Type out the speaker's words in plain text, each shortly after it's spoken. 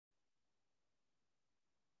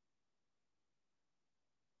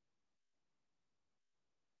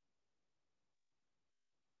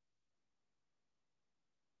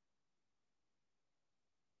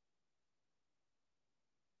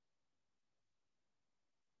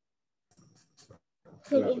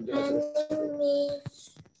Good evening,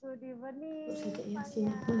 Miss. Good evening.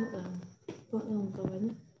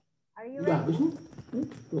 Are you Udah habis ready? nih.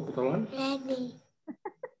 Mau ketahuan? Ready.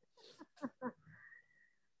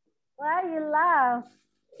 Why you laugh?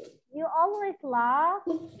 You always laugh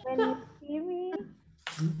when you see me.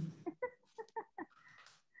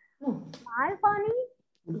 Am I funny?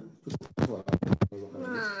 No.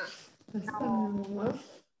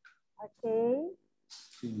 Okay.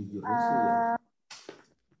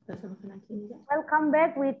 Welcome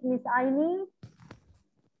back with Miss Aini.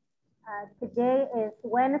 Today is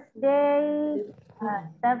Wednesday,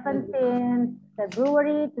 17th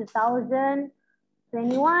February 2021.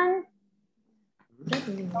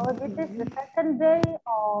 So this is the second day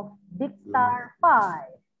of Big Star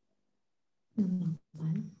 5.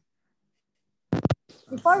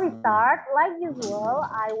 Before we start, like usual,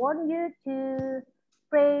 I want you to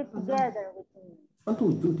pray together with me. Kan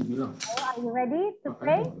 7 dibilang. So are you ready to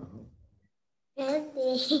pray?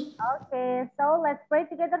 Ready. Okay, so let's pray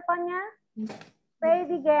together, Fanya. Pray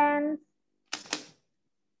begins.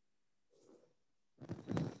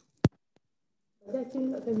 Udah sih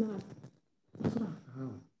nggak terima.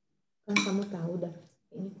 Kan kamu tahu dah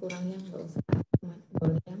ini kurangnya nggak usah.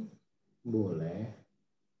 Boleh yang? Boleh.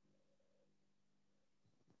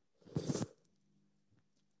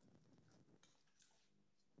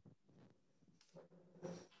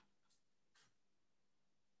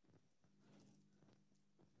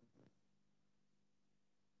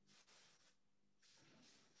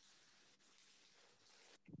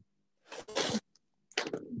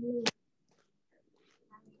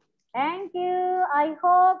 Thank you. I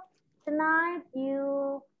hope tonight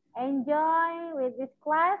you enjoy with this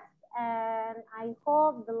class, and I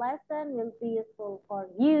hope the lesson will be useful for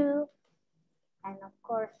you, and of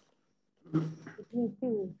course, with me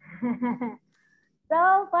too.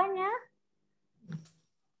 So, Fanya,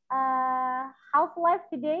 how's life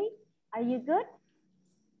today? Are you good?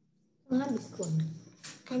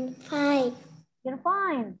 I'm fine. You're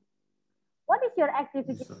fine. What is your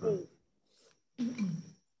activity today?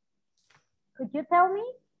 Could you tell me?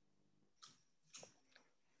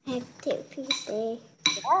 Activity.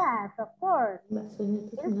 Yes, of course. Baksonya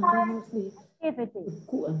itu sebenarnya Inside harus di activity.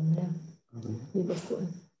 bekuan ya. Di bekuan.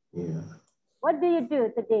 Iya. What do you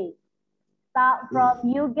do today? Start from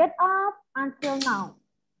you get up until now.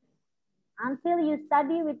 Until you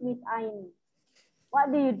study with Miss Aini.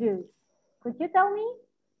 What do you do? Could you tell me?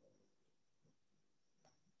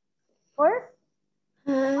 First,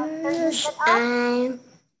 after you get up. I'm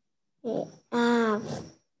up.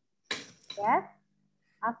 Yes.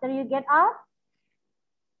 After you get up.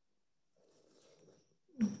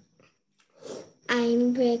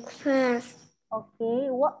 I'm breakfast. Okay.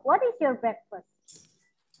 What is your breakfast?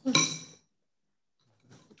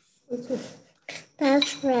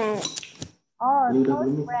 That's bread. Oh,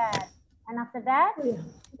 toast bread. And after that?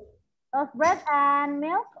 Toast bread and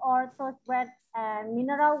milk or toast bread and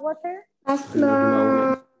mineral water? That's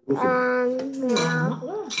milk and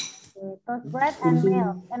milk. Okay, toast bread and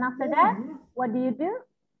milk. And after that, what do you do?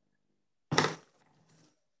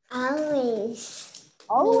 Always.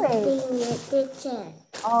 Always. Meeting the teacher.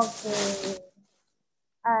 Okay.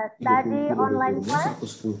 Study online class.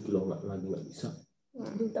 10 kilo lagi nggak bisa.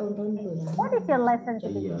 Tahun-tahun itu ya. What is your lesson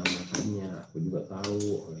today? Iya, makanya aku juga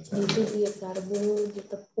tahu. Itu dia karbo, dia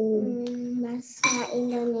tepung. Bahasa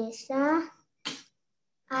Indonesia.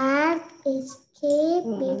 Art is key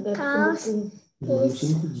because it's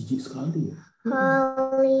Sini tuh jijik sekali ya.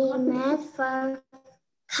 holy made for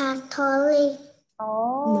Catholic.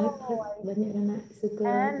 Oh, Banyak anak suka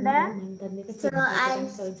and then? mantan dia kan So I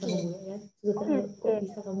kawin sama gue kan. Suka kok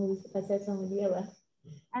bisa kamu bisa pacaran sama dia lah.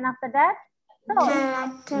 And after that? So,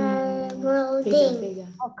 character building.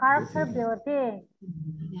 Pegang. oh, character building.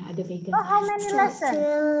 Ya, ada vegan. So, how many lessons?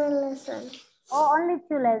 Lesson. Oh, only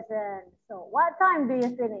 2 lessons. So, what time do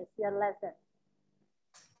you finish your lesson?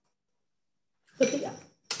 Ketika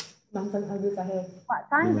mantan Abdul Tahir. What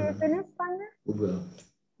time do you finish, Panya? Google.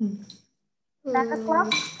 10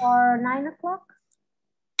 o'clock or 9 o'clock?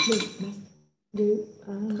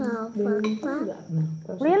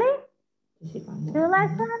 Really? 2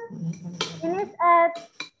 lessons? Finish at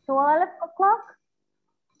 12 o'clock?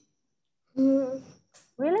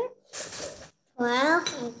 Really? 12,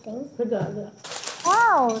 I think.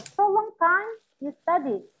 Wow, so long time you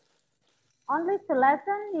studied. Only 2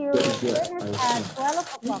 lessons, you finish at 12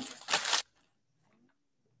 o'clock.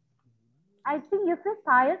 I think you feel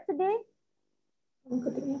tired today.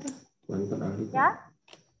 Yeah?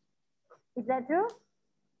 Is that true?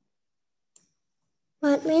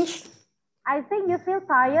 What, Miss? I think you feel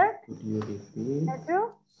tired. Could you repeat? Is that true?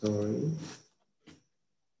 Sorry.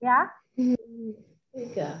 Yeah?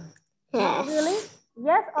 Tiga. Not really? Yes.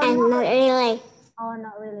 Yes or I'm no? not really. Oh,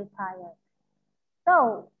 not really tired.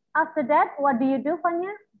 So, after that, what do you do, Fanya?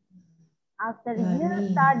 After you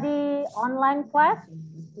study online class,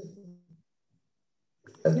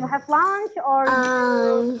 you have lunch or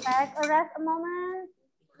you take a rest a moment,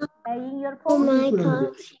 playing your Oh phone? my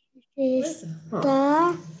God,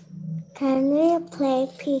 sister, can we play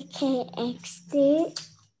PKXD?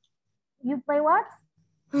 You play what?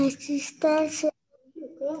 My sister said,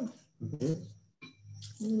 Mhm.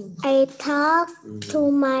 I talk to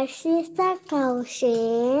my sister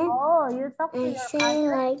Kausin Oh, you talk to and your say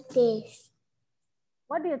cousin? like this.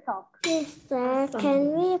 What do you talk? Sister,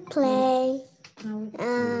 can we play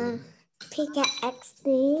PKXD?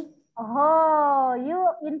 Oh, you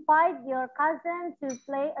invite your cousin to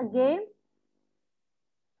play a game?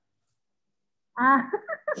 Ah,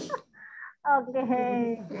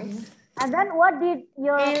 okay. And then what did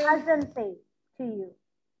your cousin say to you?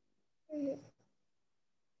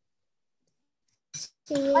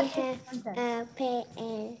 She What is have the answer? a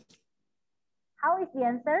PN. How is the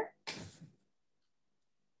answer?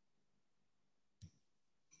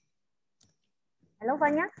 Hello,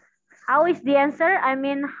 Fanya. How is the answer? I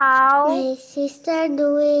mean, how? My sister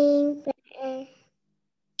doing PN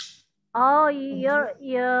Oh,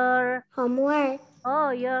 your homework.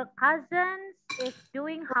 your cousin is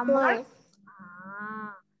doing homework.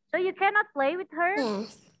 Ah, so you cannot play with her?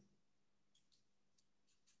 Yes.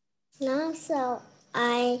 Now, so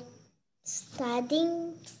I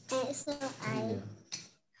studying, and so I Iya.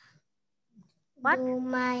 What? do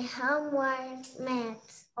my homework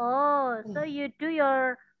math. Oh, so you do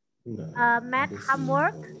your Enggak. math Ada sih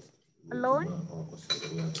homework kalau alone? cuma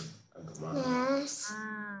ongkosnya agak mahal. Yes.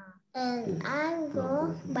 Ah. And I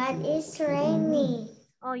go, but it's raining.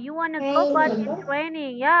 Oh, you want to go, but Raining. it's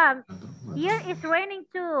raining. Yeah, Kantor here macam it's raining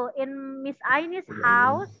too. In Miss Aine's udah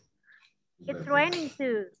house, ini it's bagus. raining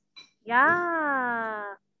too.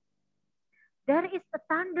 Yeah. There is a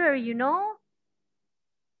thunder, you know?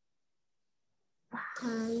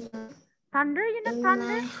 Thunder, you know In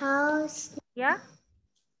thunder? my house. Yeah?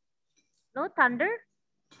 No thunder?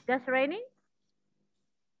 Just raining?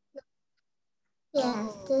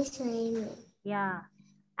 Yes, it's raining. Yeah.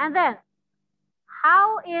 And then,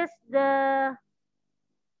 how is the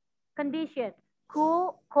condition?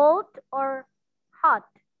 Cool, cold, or hot?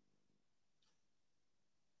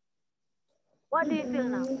 What do you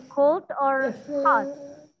feel now? Cold or hot?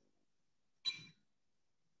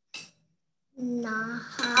 No,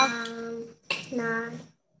 no,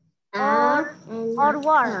 Or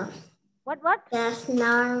warm? What? That's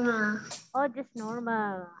normal. Oh, just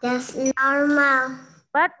normal. That's normal.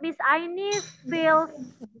 But Miss Aini feels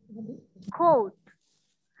cold.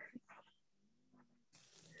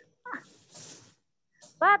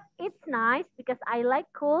 But it's nice because I like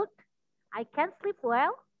cold. I can sleep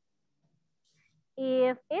well.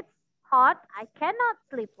 If it's hot, I cannot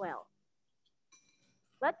sleep well.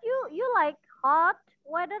 But you like hot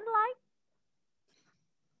weather like?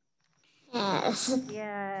 Yes.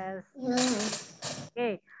 Yes. Yes.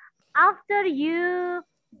 Okay. After you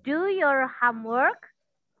do your homework,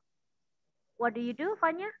 what do you do,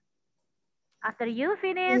 Fanya? After you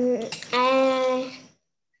finish? I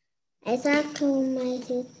talk to my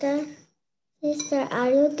sister. Sister, are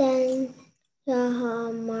you done your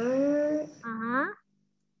homework?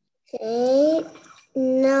 Say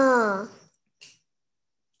no.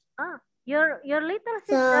 Oh, your little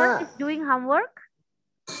sister is doing homework?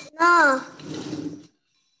 No.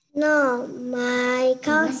 No, my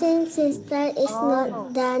cousin sister is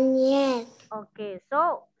not done yet. Okay,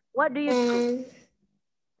 so what do you do?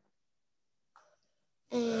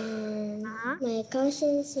 And my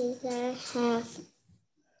cousin sister have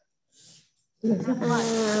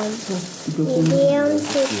medium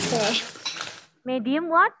sister. Medium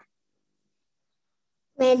what?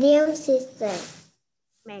 Medium sister.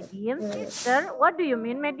 Medium sister? What do you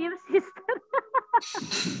mean medium sister?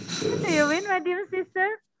 What do you mean medium sister?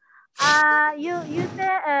 You say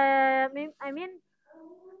I mean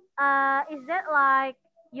is that like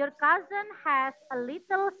your cousin has a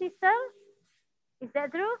little sister? Is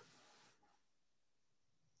that true?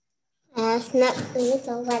 Yes, not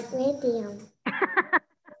little, but medium.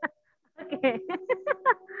 Okay.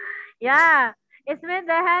 Yeah, it means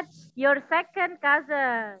that your second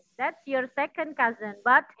cousin. That's your second cousin,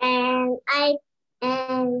 but And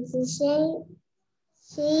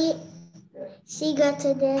she go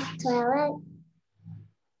to the toilet.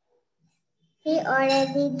 He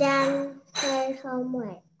already done her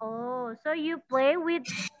homework. oh, so you play with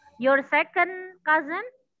your second cousin?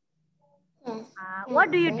 Yes.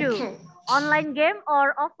 What do you do? Second. Online game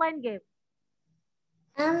or offline game?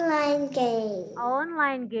 Online game.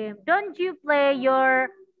 Online game. Don't you play your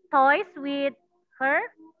toys with her?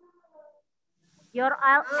 Your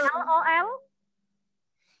LOL?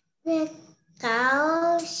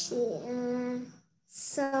 Because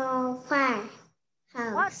so far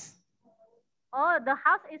What? house. Oh, the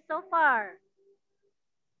house is so far.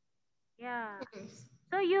 Yeah. Yes.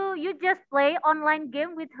 So you just play online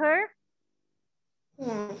game with her?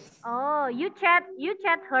 Yes. Oh, you chat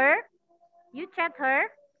her? You chat her?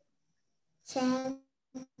 Chat.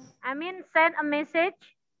 I mean send a message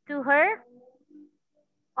to her?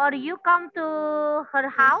 Or you come to her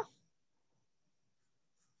house?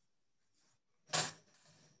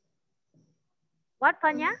 What,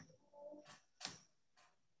 Fanya?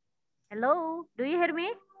 Hello, do you hear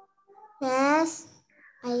me? Yes.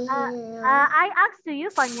 I hear you. I asked to you,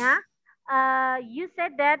 Fanya. You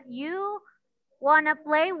said that you wanna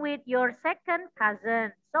play with your second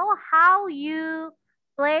cousin. So how you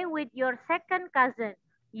play with your second cousin?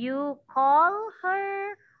 You call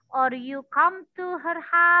her or you come to her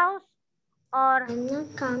house or I'm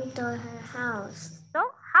not come to her house. so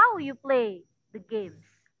how you play the games?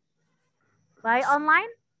 By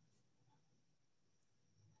online?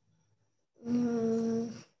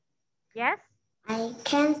 Yes? I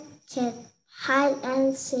can't get hide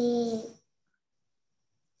and seek.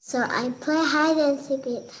 So I play hide and seek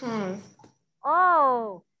with her.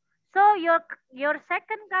 Oh, so your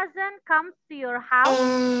second cousin comes to your house?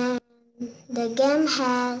 And the game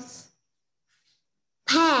has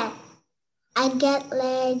pet. I get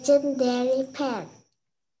legendary pet.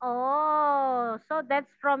 Oh, so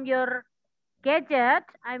that's from your gadget.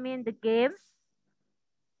 I mean the game.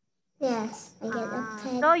 Yes, I get a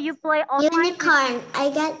pet. So you play online. Unicorn. I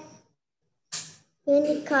get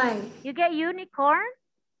unicorn. You get unicorn?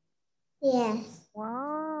 Yes.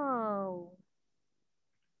 Wow.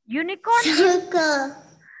 Unicorn is, So cool.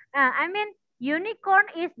 I mean, unicorn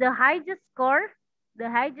is the highest score, the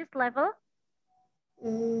highest level.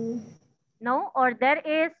 No, or there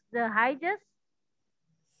is the highest.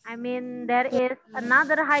 I mean, there is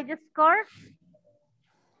another highest score.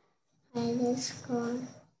 Highest score.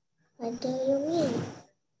 What do you mean?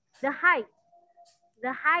 The height,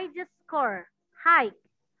 the highest score, height,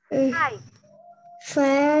 height.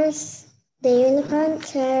 First, the unicorn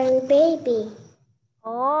turned baby.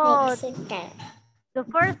 Oh, Mexican. the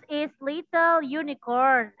first is little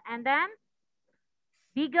unicorn, and then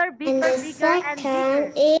bigger, And bigger, the bigger, and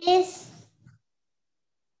second bigger. is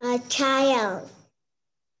a child.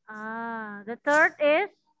 The third is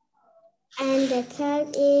And the third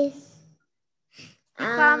is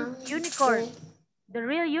become unicorn, the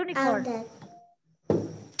real unicorn. Elder.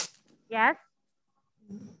 Yes.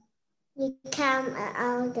 Become an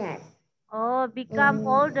elder. Oh, become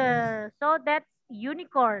older. So that's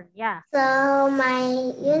unicorn. Yeah. So my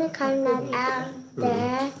unicorn not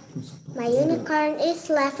elder. My unicorn is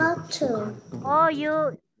level 2. Oh,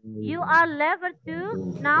 you are level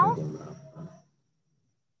 2 now?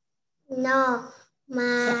 No,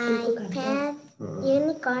 my pet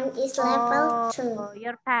unicorn is level 2. Oh,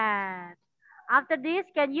 your pet. After this,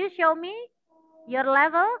 can you show me your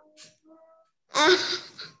level?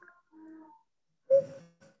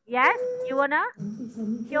 Yes, you wanna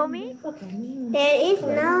show me? There is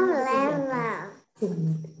no level.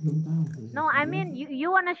 No, I mean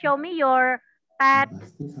you wanna show me your pet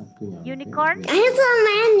unicorn? I have so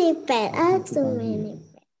many pets. I have so many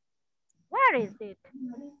pets. Where is it?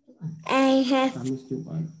 I have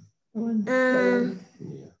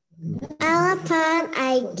elephant.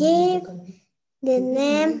 I give the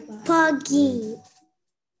name Poggy.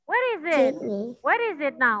 Where is it? Where is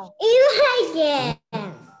it now? In my game.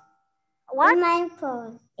 What? In my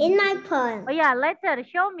phone. In my phone. Oh yeah, later,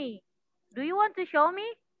 show me. Do you want to show me?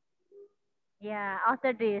 Yeah,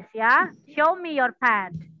 after this, yeah? Show me your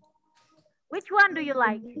pet. Which one do you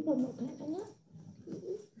like?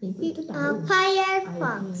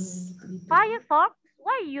 Firefox. Firefox?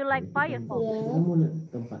 Why you like Firefox?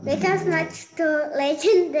 Yeah. Because much too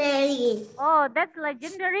legendary. Oh, that's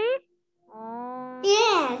legendary? Oh.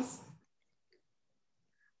 Yes.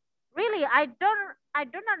 Really, I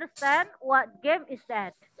don't understand what game is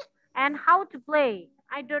that and how to play.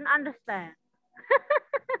 I don't understand.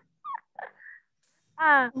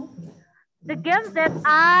 The games that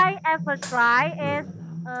I ever try is,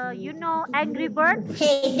 you know, Angry Bird.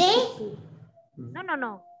 Heyday?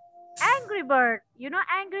 No. Angry Bird. You know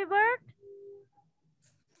Angry Bird?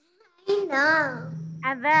 I know.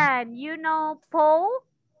 And then, you know, Poe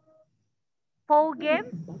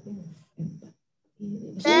game.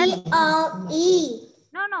 Then, P-O-E.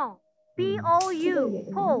 no. P-O-U,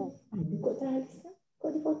 pole. Kok bisa? Kok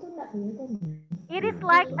di foto enggak kelihatan? It is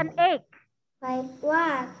like an egg. Like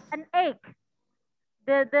what? An egg.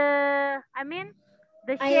 I mean,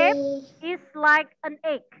 the shape is like an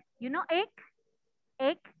egg. You know egg?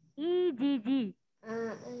 Egg. E-G-G.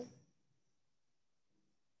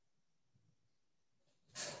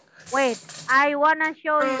 Wait, I wanna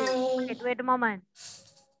show you. Wait a moment.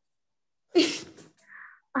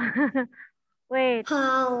 Wait.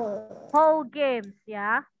 Pole games,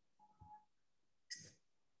 yeah.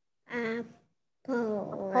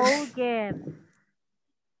 Pole games.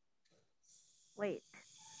 Wait.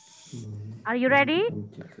 Are you ready?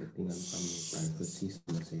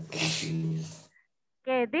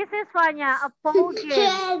 Okay, this is Fanya, a pole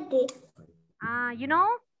game. You know?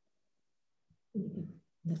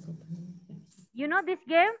 You know this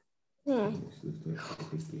game?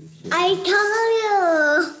 I told you,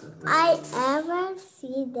 I ever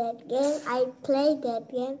see that game. I played that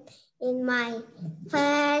game in my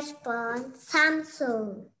first phone,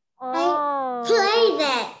 Samsung. Oh. I played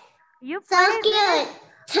that. You so played cute.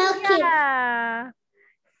 So cute. Yeah.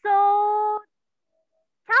 So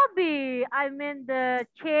chubby. I mean the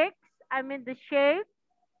chicks. I mean the shape.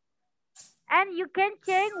 And you can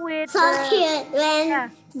change with so cute when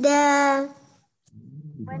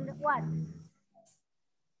when what?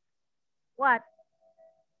 What?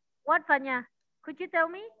 What, Fanya? Could you tell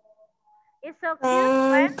me? It's so cute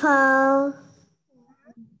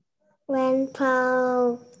when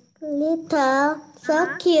Paul little, so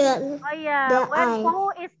cute. Oh yeah, the when eyes.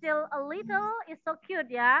 Paul is still a little, it's so cute,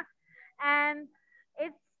 yeah. And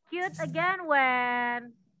it's cute again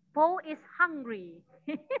when Paul is hungry.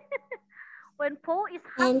 When Paul is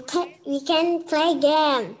hungry. And we can play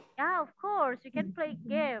game. Yeah, of course, you can play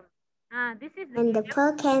game. This is the And game. the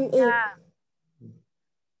Paul can eat. Yeah.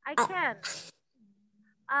 I can.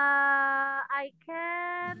 I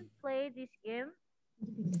can play this game.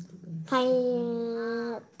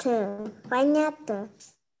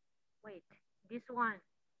 Wait, this one.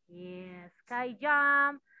 Yes, sky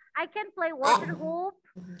jump. I can play water hoop.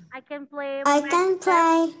 I can play. I can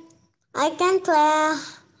play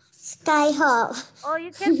sky hop. Oh,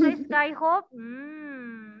 you can play sky hop.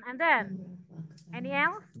 And then, any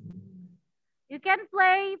else? You can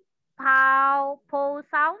play pow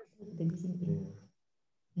sounds.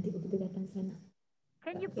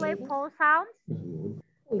 Can you play pow sounds?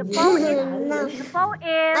 The pow is I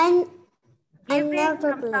giving never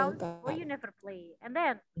some played sounds. that. Oh, you never play. And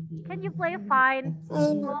then, can you play find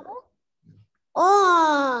pow?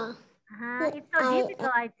 Oh. It's so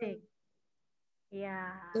difficult, I think.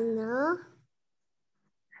 Yeah. No.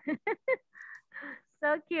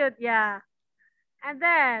 So cute, yeah. And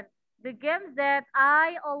then the games that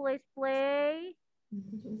I always play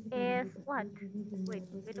is what?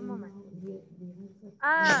 Wait a moment.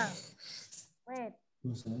 Wait.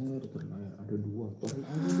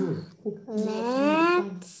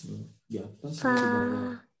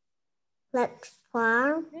 Let's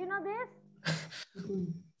farm. Do you know this?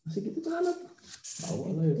 Do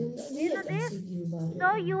you know this?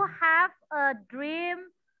 So you have a dream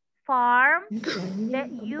farm that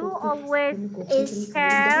you always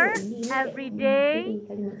care every day.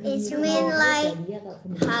 It means like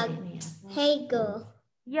Hego.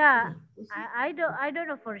 Yeah, I don't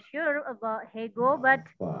know for sure about Hego, but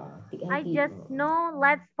I just know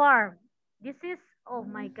Let's Farm. This is, oh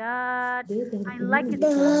my God, I like it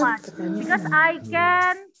so much because I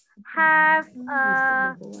can have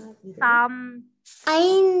some.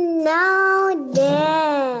 I know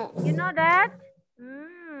that. You know that?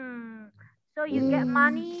 So you get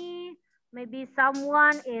money. Maybe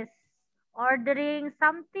someone is ordering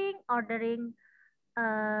something,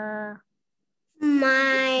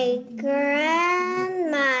 My grandmother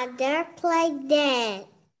played that.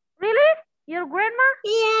 Really? Your grandma?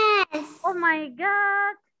 Yes. Oh my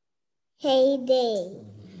God. Heyday.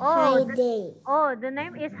 The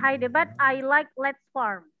name is Heide, but I like Let's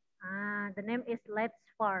Farm. The name is Let's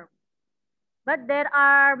Farm. But there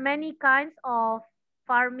are many kinds of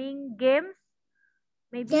farming games.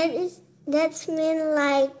 Maybe that's mean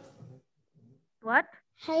like what?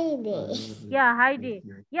 Heidi. Yeah, Heidi.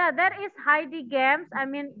 Yeah, there is Heidi games. I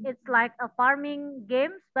mean, it's like a farming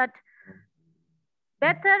games, but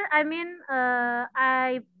better. I mean,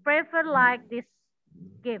 I prefer like these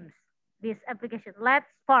games, this application. Let's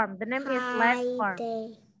Farm. The name is Let's Farm.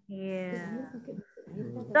 Yeah.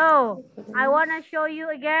 So I wanna show you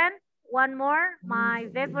again one more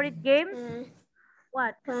my favorite games.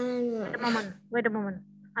 What? Wait a moment.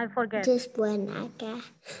 I forget. Just one, okay.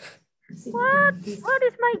 What? What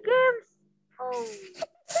is my games?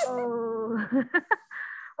 Oh.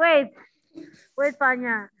 Wait,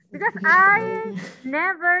 Fanya. Because I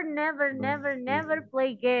never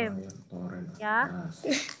play game. Yeah,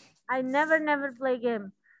 I never play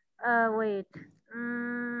game. Wait.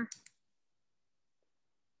 Mm,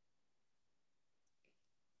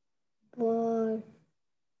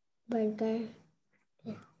 Burger.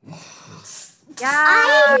 yeah,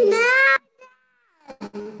 I know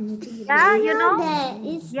yeah. You know. that.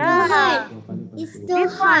 It's too Yeah, hard. It's too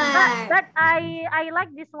this one. hard. But I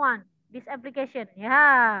like this one. This application.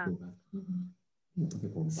 Yeah.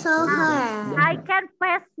 So I hard. can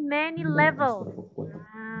pass many levels.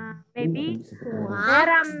 Maybe there What?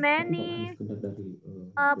 are many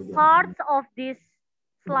parts of this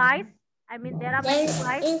slice. I mean, there are many There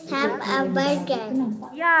slices. is have a burger.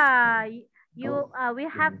 Yeah, we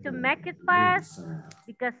have to make it fast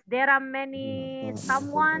because there are many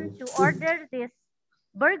someone to order this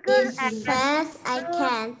burger If and fast, I fruit.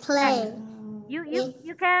 can And play. If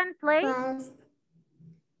you can play. fast,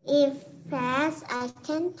 if fast, I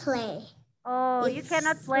can play. Oh, you If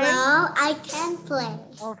cannot slow, play. I can play.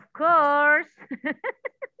 Of course.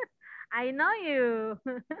 I know you.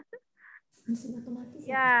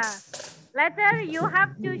 Yeah. Later you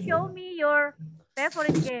have to show me your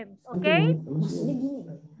favorite games, okay?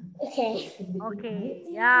 Okay. Okay.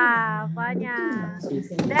 Yeah, Fanya.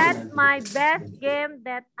 That's my best game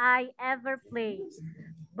that I ever played.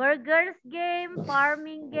 Burgers game,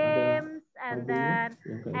 farming games, and then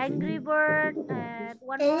Angry Bird, and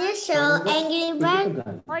one Can more. you show Angry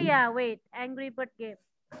Bird? Oh yeah, wait, Angry Bird game.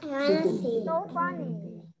 I wanna see. So funny.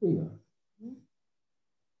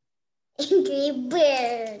 Angry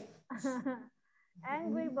Bird.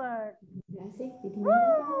 Angry Bird. Asik,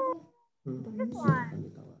 Woo! This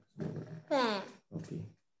one. Where?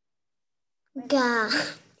 Ga.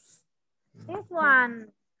 This one.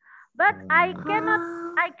 But I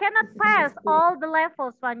cannot pass all the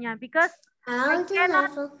levels, Vanya, because How the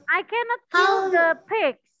level? I cannot kill How- the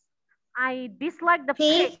pigs. I dislike the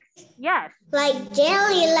Pig? pigs. Yes. Like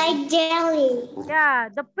jelly, like jelly. Yeah,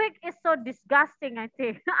 the pig is so disgusting, I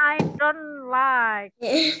think. I don't like.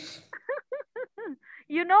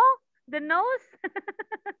 You know, the nose?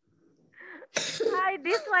 I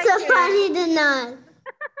dislike So it. funny to know.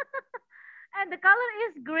 And the color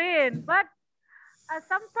is green, but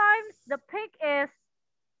sometimes the pig is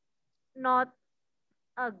not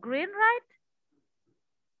green, right?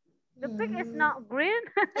 The pig is not green.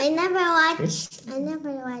 I never watched Angry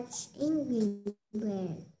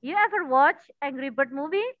Bird. You ever watch Angry Bird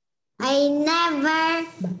movie? I never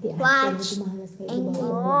watched Angry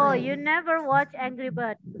Oh, Bird. you never watch Angry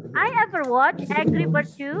Bird. I ever watch Angry Bird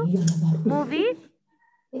 2 movie.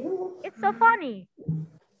 It's so funny.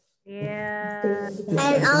 Yeah.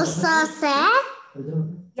 And also sad.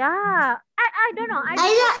 Yeah. I don't know. I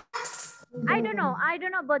I don't know. I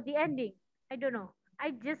don't know about the ending. I don't know. I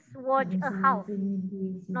just watch a half,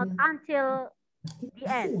 not until the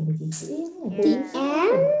end. the Yeah.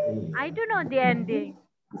 end. I don't know the ending.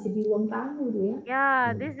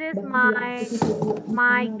 Yeah, this is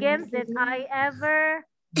my games that I ever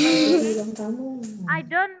play. I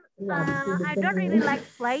don't really like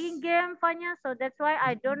playing game, Fanya. So that's why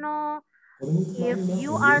I don't know if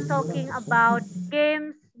you are talking about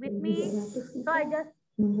games with me. So I just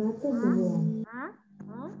huh?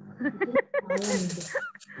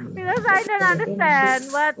 Because I don't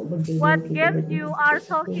understand what games you are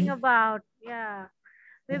talking about. Yeah.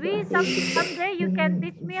 Maybe someday you can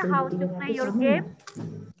teach me how to play your game.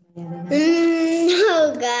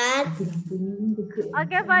 Oh God.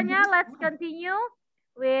 Okay, Vanya, let's continue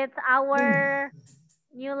with our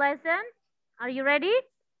new lesson. Are you ready?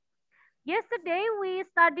 Yesterday we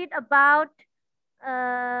studied about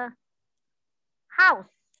house.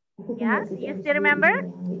 Yeah, you still remember?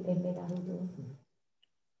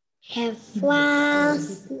 Have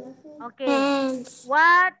flowers. Okay. Hands.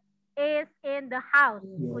 What is in the house?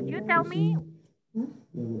 Could you tell me?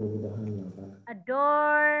 A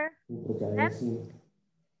door. Then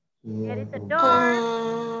there is a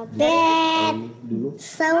door. Bed. No,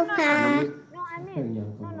 Sofa. I mean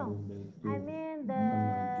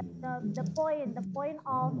the point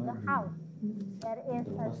of the house. There is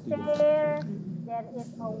a stair. There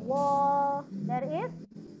is a wall. There is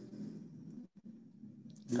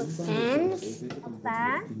A fence. a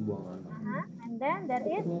fan. And then there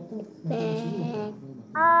is Bag.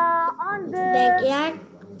 on the Backyard.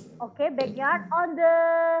 backyard on the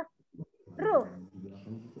roof.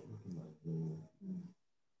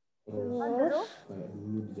 On the roof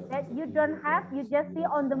that you don't have, you just see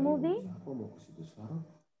on the movie.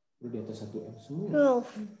 Roof.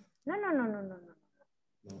 No.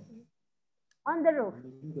 On the roof.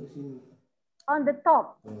 On the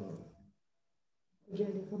top.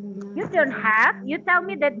 You don't have. You tell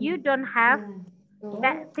me that you don't have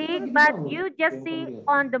that thing, but you just see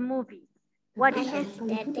on the movie. What I is it? have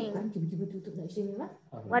that thing.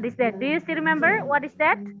 What is that? Do you still remember? What is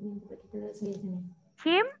that?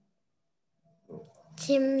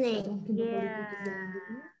 Chimney. Yeah.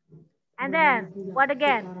 And then, what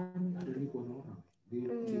again?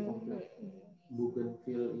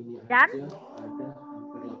 Done?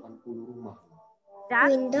 Done?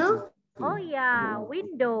 Window. Oh yeah,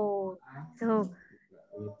 window. So,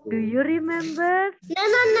 do you remember?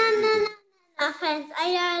 No. Offense.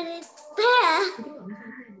 I already there.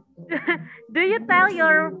 Do you tell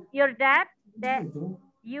your dad that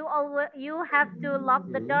you have to lock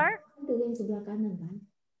the door?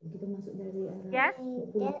 Yes.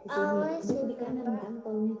 That always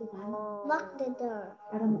lock the door.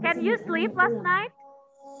 Can you sleep last night?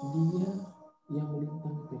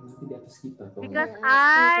 Because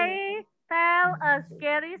I tell a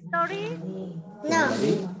scary story. No.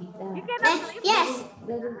 You cannot sleep. Yes.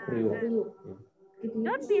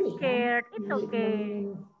 Don't be scared. It's okay.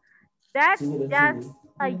 That's just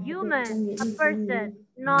a human, a person,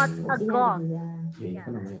 not a ghost. Yeah.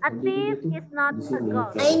 A thief is not a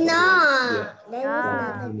ghost. I know. That is Yeah.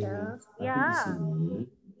 not a door. Yeah.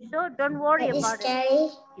 So don't worry That is about it. scary.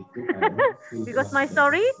 Because my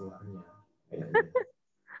story?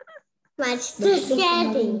 Much too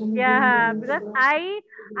scary. Yeah, because I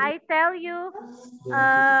tell you,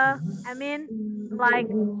 I mean, like,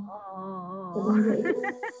 oh.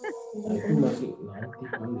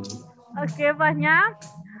 Okay, Vanya,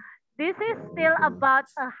 this is still about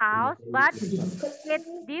a house, but it's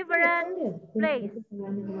different place.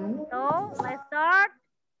 So let's start.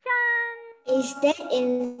 Chan! Is that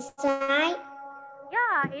inside?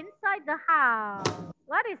 Yeah, inside the house.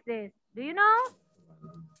 What is this? Do you know?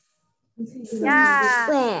 Yeah.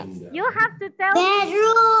 Where? You have to tell me.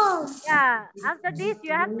 Bedroom. Yeah. After this,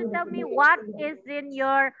 you have to tell me what is in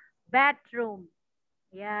your bedroom.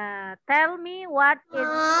 Yeah. Tell me what is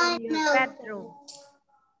in your No. bedroom.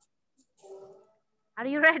 Are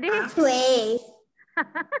you ready? Wait.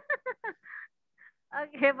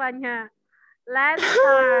 Okay, Vanya. Let's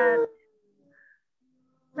start.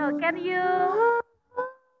 So can you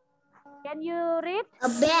read? A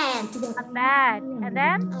bed. A bed, and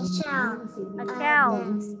then A shelf. a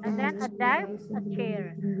shelf, and then a desk, a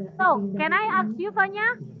chair. So can I ask you,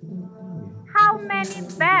 Vanya, how many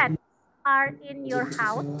beds are in your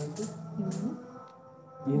house?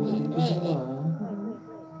 You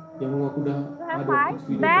have 5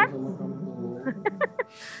 beds?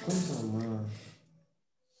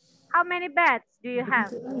 How many beds do you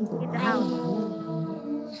have in the house?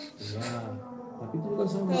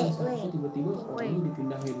 Wait.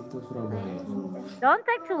 Don't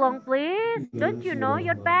take too long, please. Don't you know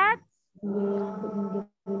your beds?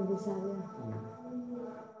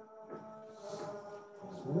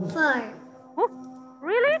 Four. Oh,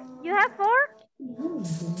 really? You have 4?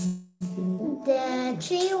 The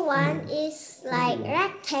tree one is like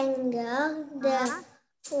rectangle. The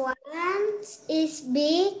one is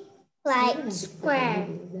big, like square.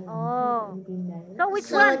 Oh. So which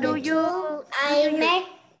So one do the you two I make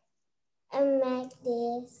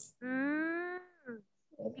this.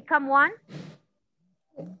 Become one?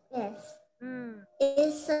 Yes. Mm.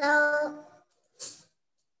 So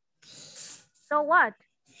So what?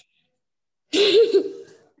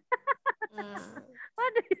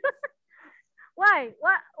 What do you Why?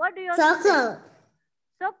 What do you circle.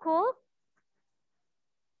 So cool?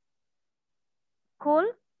 Cool?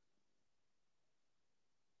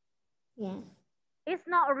 Yes. It's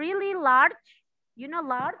not really large. You know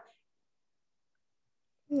large?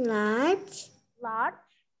 Large. Large.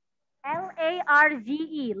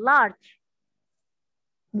 L-A-R-G-E. Large.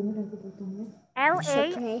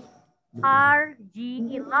 L-A-R-G-E.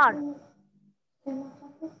 Large. You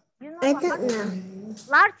know I what? don't know.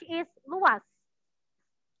 Large is luas.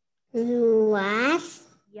 Luas.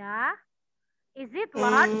 Yeah. Is it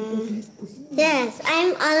large? Yes,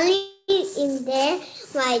 I'm only in there.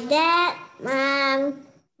 My dad, mom,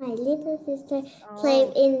 my little sister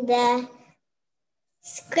played in the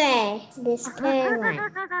square one.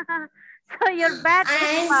 So your bed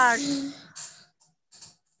is large.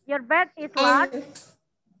 Your bed is large?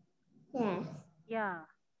 Yes. Yeah.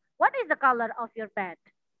 What is the color of your bed?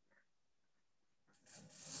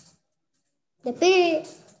 The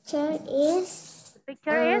picture is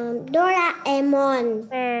Doraemon.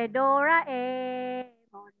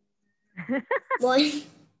 Doraemon. Boy.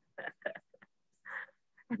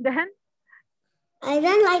 And then? I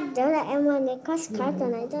don't like Doraemon because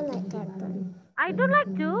cartoon. I don't like cartoon. I don't like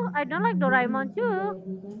too. I don't like Doraemon too.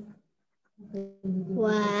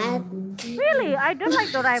 What? Really, I don't like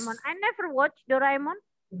Doraemon. I never watched Doraemon.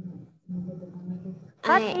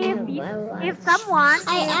 But if someone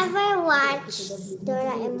I is ever watched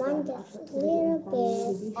Doraemon just a little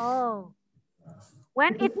bit. oh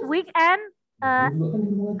when it's weekend,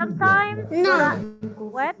 sometimes No.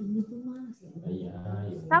 what?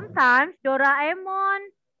 Sometimes Doraemon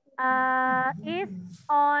is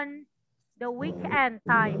on the weekend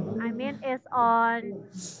time. I mean, it's on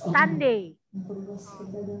Sunday.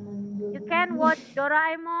 You can watch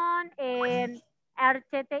Doraemon in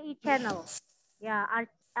RCTI channel. Yeah,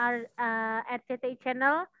 RCTI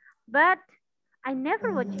channel. But I never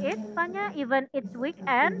watch it, Fanya, even it's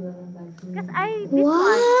weekend, because I dislike.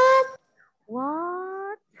 What?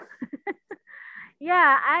 What?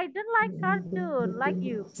 Yeah, I don't like cartoon like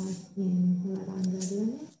you.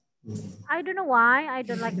 I don't know why I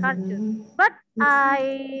don't like cartoon. But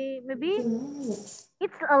maybe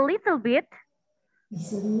it's a little bit.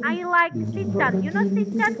 I like Shinchan. You know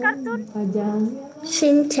Shinchan cartoon?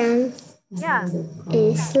 Shinchan Yeah.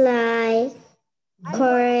 is like I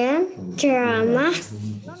Korean drama.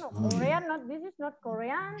 no Korean. Not this is not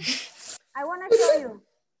Korean. I wanna show you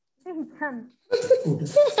Shinchan.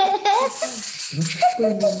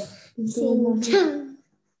 Shinchan.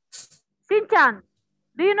 Shinchan.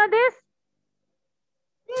 Do you know this?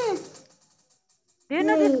 Do you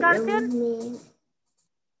know this cartoon?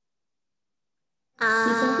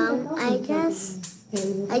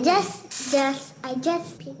 I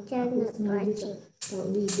just picture not watching.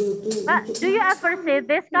 But do you ever see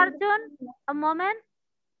this cartoon? A moment,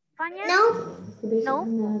 Fanya? No. No.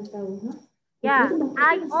 Yeah,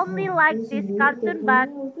 I only like this cartoon, but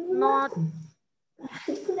not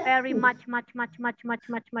very much.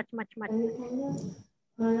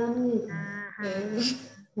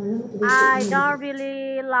 I don't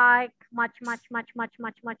really like much.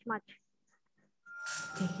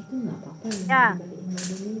 Yeah.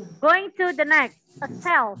 Going to the next, a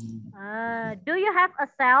self. Do you have a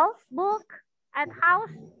self book at house?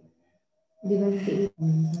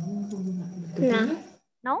 No.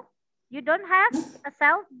 No? You don't have a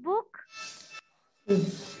self book?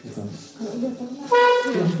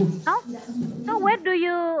 No? So where do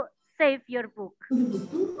you save your book?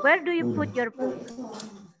 Where do you put your book?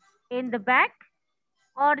 In the bag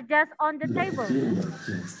or just on the table?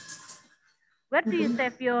 Where do you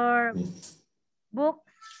save your book?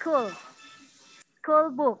 School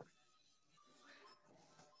book.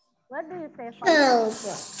 Where do you save?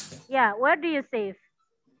 Yeah, where do you save?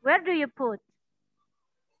 Where do you put?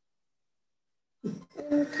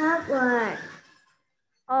 In cupboard.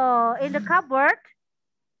 Oh, in the cupboard.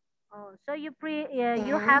 Oh, so you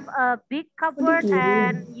you have a big cupboard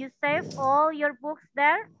and you save all your books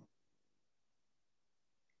there?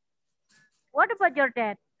 What about your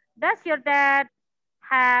dad? Does your dad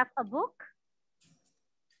have a book?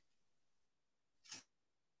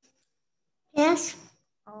 Yes.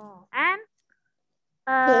 Oh, and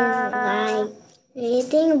Like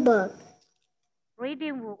reading book.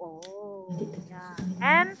 reading book. Oh, yeah.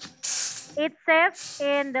 And it's safe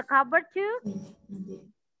in the cupboard too?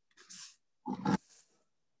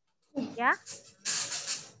 Yeah?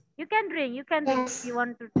 You can drink. You can drink if you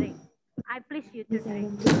want to drink. I please you to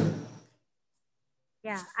drink.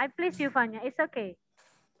 Yeah, I please you, Fanya. It's okay.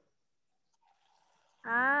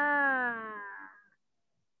 Ah.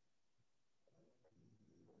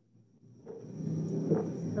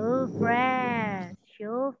 So fresh.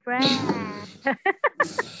 So fresh.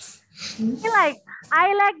 I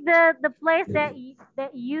like the place that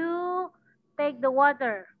you take the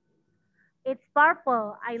water. It's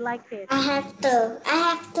purple. I like it. I have to.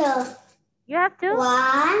 You have to?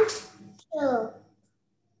 1, 2.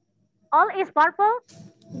 All is purple?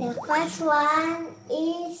 The first one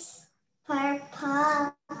is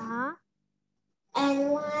purple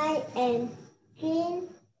and white and green,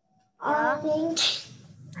 orange.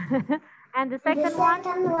 And the The second one?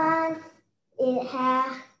 second one it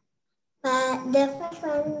has the first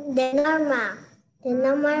one the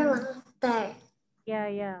normal water.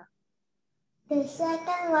 Yeah. The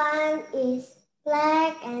second one is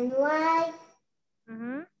black and white.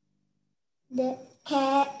 The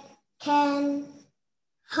can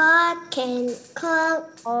hot, can cold.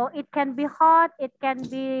 Oh, it can be hot, it can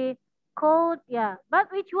be cold, yeah. But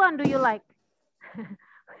which one do you like?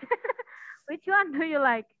 Which one do you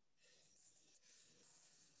like?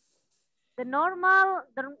 The normal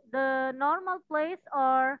place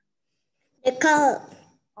or The cold.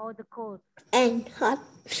 oh, the cold and hot.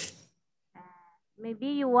 Maybe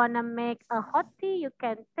you wanna make a hot tea, you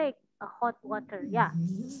can take a hot water, yeah.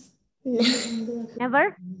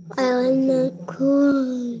 Never? I wanna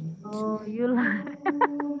cook. Oh, you like.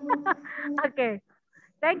 Okay.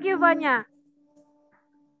 Thank you, Vanya.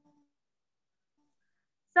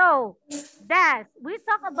 So, desk. We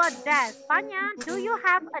talk about desk. Vanya, do you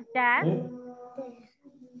have a desk?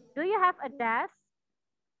 Do you have a desk?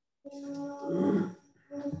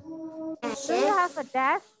 Do you have a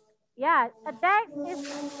desk? Yeah, a desk is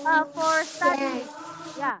for studying.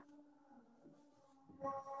 Yeah,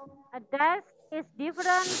 a desk is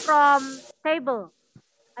different from table.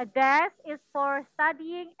 A desk is for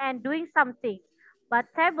studying and doing something, but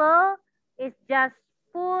table is just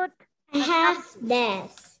put I have something.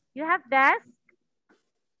 desk. You have desk?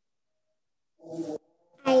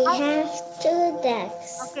 I Oh, have 2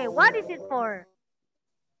 desks. okay. What is it for?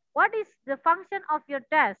 What is the function of your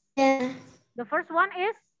desk? Yeah, The first one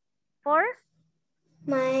is for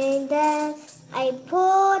my desk. I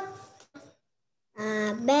put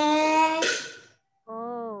a bag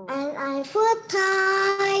oh and I put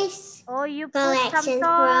toys. oh you put some Collection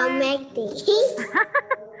from toys. McD.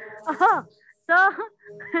 Oh, so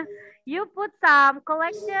you put some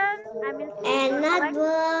collection. I mean sticker and collection.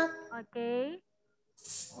 notebook Okay,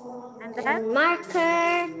 and then and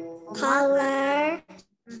marker, marker. color.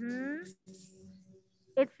 Mm-hmm.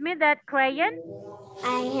 It's me that crayon.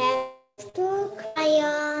 I have 2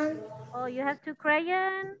 crayons. Oh, you have two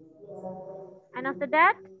crayons. And after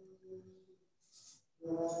that,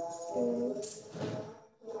 Mm,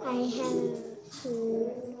 I have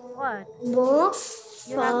what? books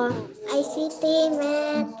You have for book. ICT,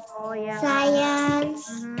 math, Oh yeah. science,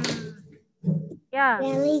 Mm-hmm. Yeah.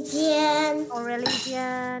 religion, Or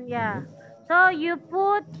religion. Yeah. So you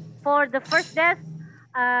put for the first desk.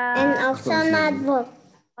 and Uh. also notebook.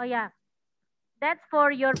 Oh yeah. That's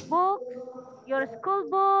for your books, your school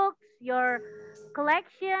books, your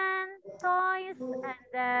collection toys, and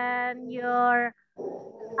then your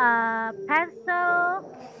pencil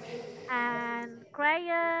and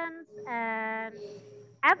crayons and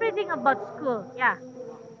everything about school. Yeah.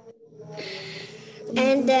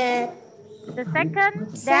 And the The second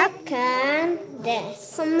desk, second, the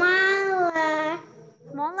smaller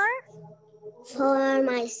smaller. for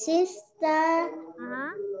my sister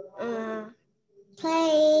Uh-huh. uh,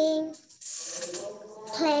 playing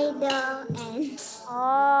Play-Doh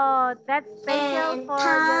Oh, that's special and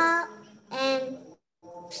for your call and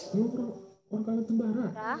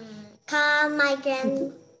yeah. call my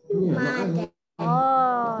grandmother.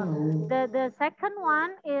 Oh, the second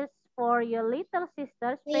one is for your little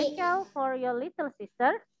sister, We, special for your little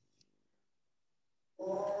sister.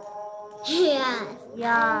 yeah,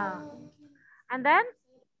 Yeah. And then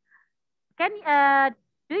can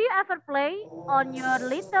do you ever play on your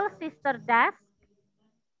little sister desk?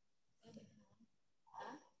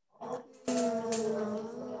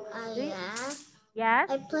 Do you, yeah. yes,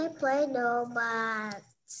 I play Play-Doh, but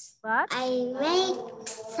but I make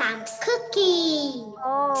some cookie.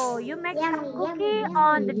 oh, you make some Yummy, yummy, cookie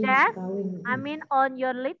on the yummy. desk. I mean on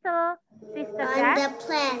your little sister On desk. the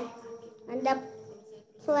plant, on the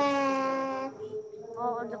plant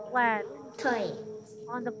Oh, on the plant. toy.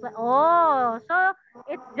 On the plant. Oh, so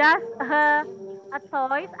it's just a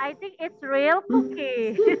toys. I think it's real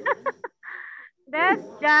cookie. That's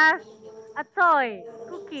just a toy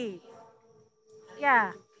cookie.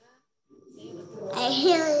 Yeah, I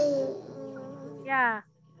really, yeah.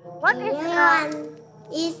 I What is really want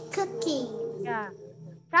eat cookie, yeah,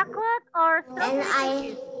 chocolate or and strawberry I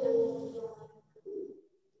cookies?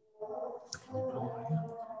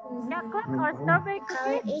 Chocolate or strawberry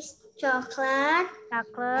color cookies? is chocolate,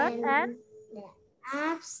 Chocolate and and the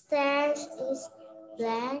upstairs is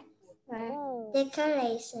black for oh,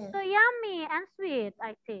 decoration. so yummy and sweet.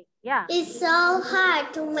 I think. Yeah. It's so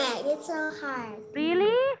hard to make. It's so hard.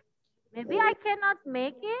 Really? Maybe I cannot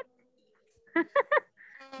make it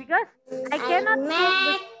because I I cannot cook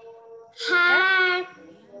the. make Yes, hard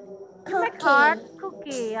you make hard cookie.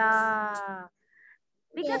 cookie.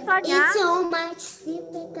 Because Yes, Vanya, it's so much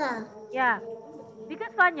difficult. yeah,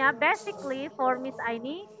 because Vanya, basically for Miss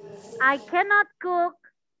Aini, I cannot cook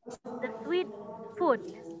the sweet food.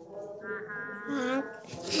 What?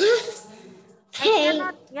 I Hey,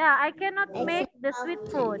 cannot, yeah, I cannot make the sweet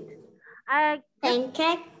example, food. I just,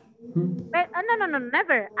 pancake. no, no, no,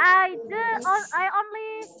 never. I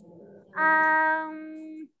only,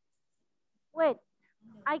 wait,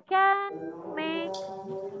 I can make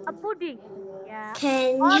a pudding. Yeah,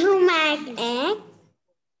 Can you only make pudding. egg?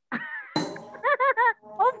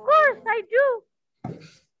 Of course, I do.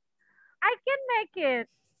 I can make it.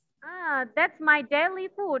 That's my daily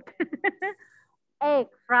food. Egg,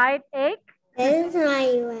 fried egg. That is my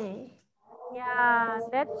way. Yeah,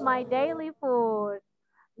 that's my daily food.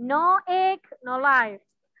 No egg, no life.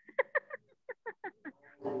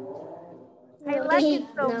 I No like it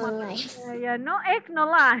egg, so no much. life. Yeah, no egg, no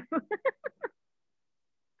life.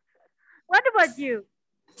 What about you?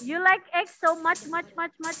 You like eggs so much, much,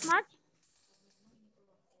 much, much, much?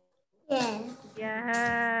 Yes,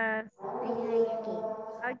 Yes. I like it.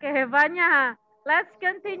 Okay, Vanya, let's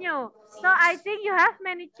continue. So I think you have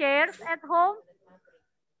many chairs at home.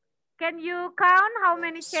 Can you count how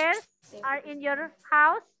many chairs are in your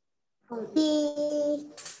house?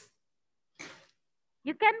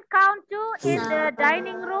 You can count too in the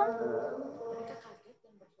dining room.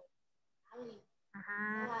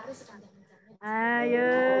 Uh-huh.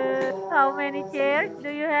 Yes. How many chairs do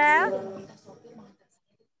you have?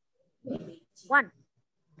 1,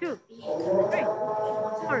 2, 3,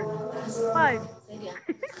 4, 5.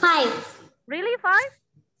 Five. Really 5?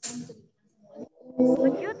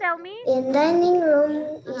 Could you tell me? In dining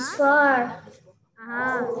room is Uh-huh. four.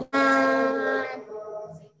 Uh-huh.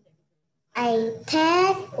 I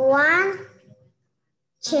take one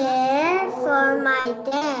chair for my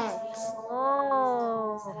dad.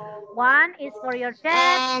 Oh, 1 is for your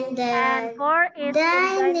dad And and 4 is in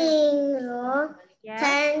dining. dining room Yes.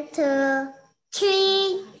 turn to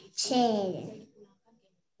three chairs.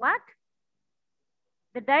 What?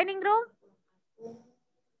 The dining room?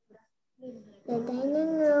 The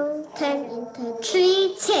dining room turn into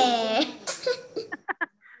three chairs.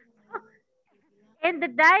 In the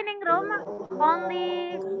dining room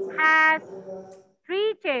only has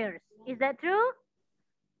 3 chairs. Is that true?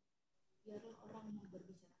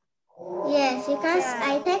 Yes, because Yeah.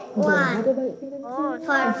 I take one Oh, for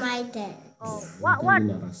so my dad.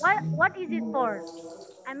 what is it for?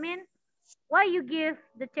 I mean, why you give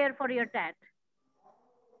the chair for your dad?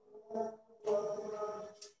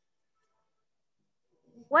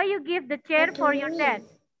 Why you give the chair What do for you your mean? dad?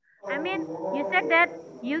 I mean, you said that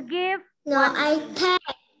you give No, one. I take.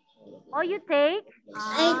 Oh, you take.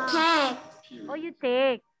 I take Oh, you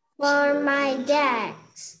take. for my dad.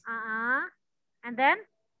 And then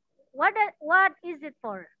what is it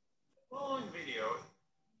for?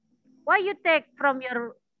 Why you take from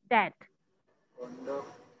your dad?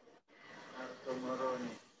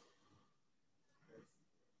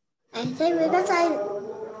 I think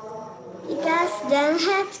because don't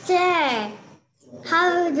have chair.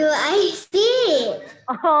 How do I sit?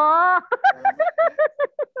 Oh,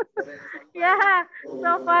 yeah,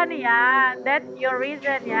 so funny. Yeah, that's your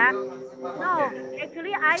reason. Yeah. No,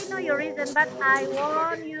 actually, I know your reason, but I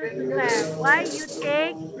want you to tell why you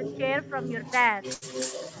take the chair from your dad.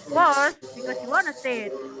 Of course, because you want to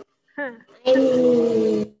sit.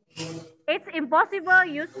 I'm It's impossible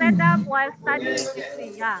you stand up while studying with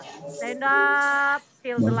me. Yeah, stand up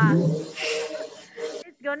till the last.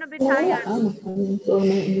 It's gonna be tired.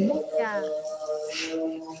 Yeah.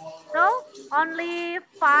 So only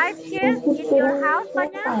 5 chairs in your house,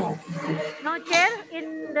 Panya? No chair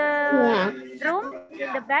in the yeah. room,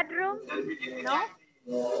 in the bedroom? No?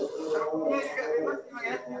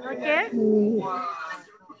 No chair?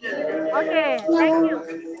 Okay, thank No you.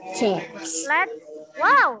 chairs. Let's,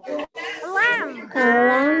 wow, a lamp. A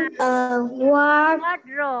lamp, a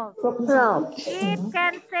Wardrobe. wardrobe. It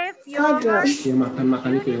can save Wardrobe. your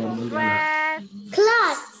beautiful dress.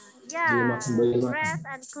 Clothes. Yeah, dress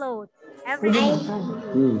and clothes. Everything. I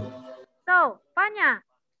So, Panya,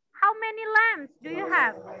 how many lamps do you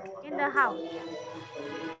have in the house?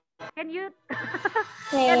 Can you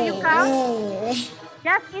can you count?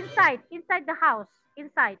 Just inside the house,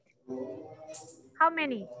 inside. How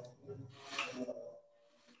many?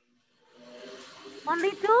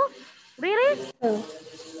 Only 2? Really?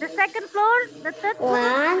 The second floor, the third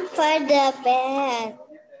floor? one for the bed.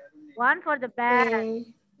 1 for the bed. And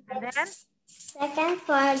And then second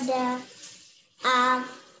for the uh,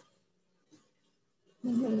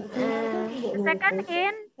 the second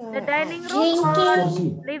in the dining room or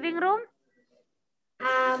drinking living room?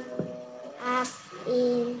 up up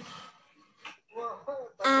in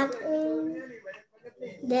up in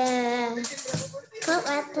the cold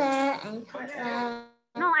water and hot water.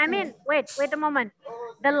 No, I mean, wait a moment.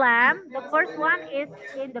 The lamp, the first one is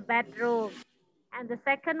in the bedroom. And the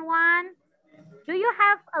second one, do you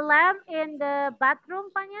have a lamp in the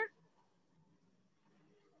bathroom, Panya?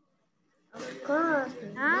 Of course,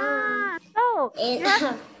 no. So In you have,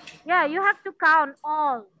 yeah, you have to count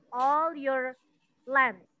all your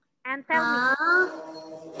lamps and tell me.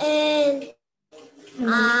 and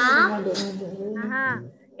up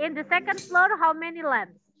In the second floor, how many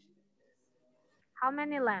lamps? How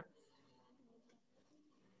many lamps?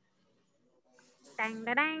 Dang,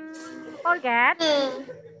 dang, dang. Forget.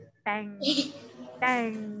 Bang,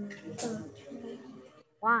 bang.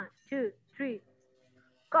 1, 2, 3.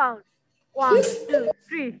 Count. 1, 2,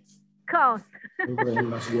 3. Count. Ini pengen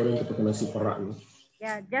nasi goreng kita pakai nasi perak nih.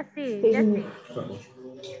 Yeah, just see. Kayak Just gini. see.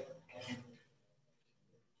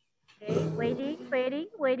 Okay, waiting, waiting,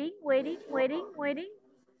 waiting, waiting, waiting, waiting.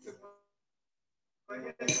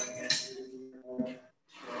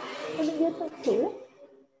 Ini dia satu ya.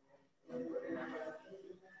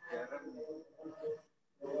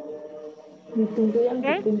 Ditunggu yang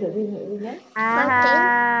Okay. tidak ringan.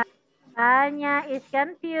 Fanya is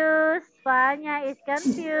confused. Fanya is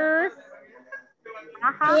confused.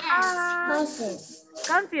 Yes.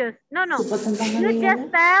 Confused. No. Cepat tantangan You yang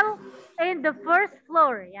just mana? tell in the first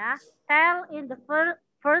floor, yeah. Tell in the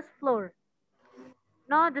first floor.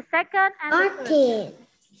 No, the second and the third.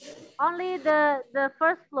 14. Only the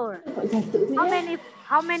first floor. Kok jatuh tuh ya?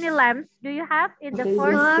 How many lamps do you have in the Pakai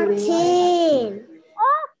first? 14.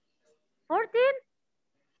 Oh, 14.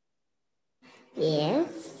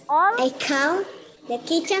 Yes. All. I count the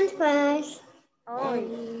kitchen first. Oh,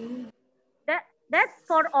 that's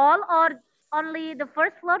for all or only the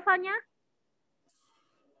first floor, Fanya?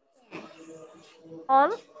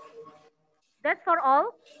 All? That's for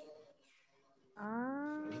all?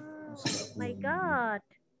 Oh my God.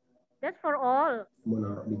 That's for all.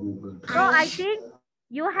 Menaruh di Google. So I think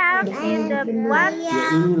you have in the one.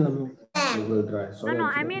 Ya ini lah Google Drive. No,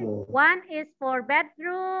 I mean one is for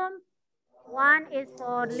bedroom, one is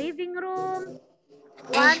for living room,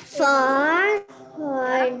 one And for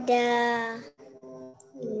the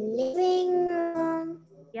living room.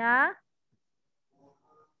 Yeah.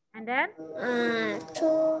 And then?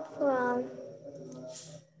 Two from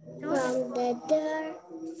the door.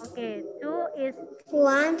 Okay, 2 is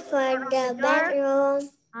one for the bedroom.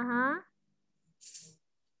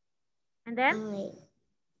 And then?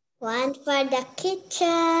 One for the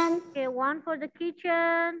kitchen. Okay, 1 for the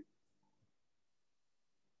kitchen.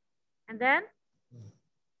 And then?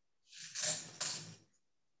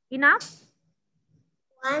 Enough?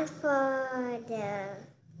 One for the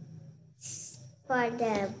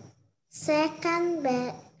second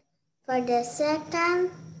bed. For the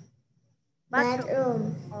second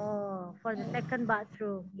bedroom. Oh, for the second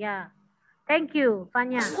bathroom. Yeah. Thank you,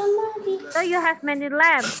 Fanya. So you have many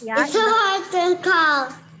lamps, yeah? It's so hard to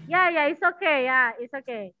count. Yeah, it's okay. Yeah, it's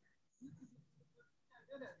okay.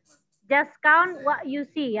 Just count what you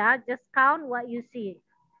see, yeah? Just count what you see.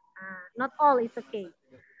 Not all is okay.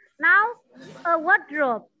 Now, a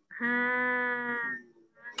wardrobe.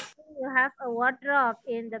 You have a wardrobe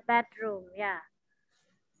in the bedroom, yeah.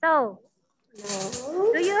 So,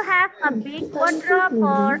 do you have a big wardrobe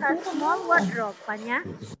or a small wardrobe, Fanya?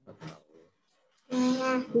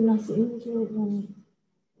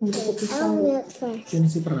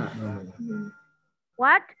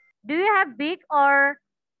 What? Do you have big or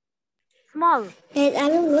small? Wait, I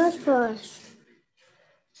will go first.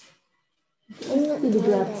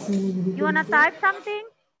 You wanna type something?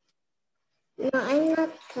 No, I'm not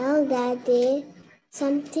tell Daddy.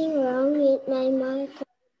 Something wrong with my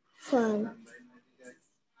microphone.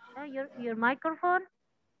 Oh, your microphone?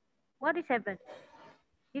 What is happened?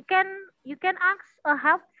 You can ask a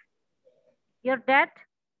help your dad.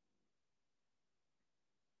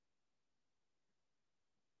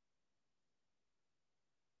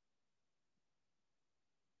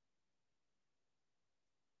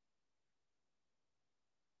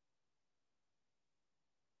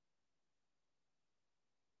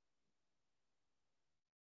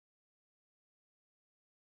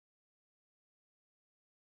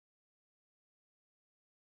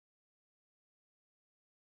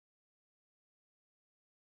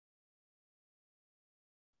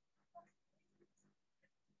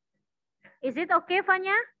 Is it okay,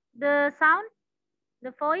 Fanya? The sound, the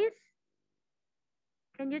voice?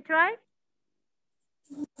 Can you try?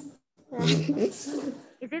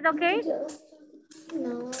 Is it okay?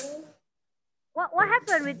 No. What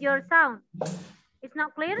happened with your sound? It's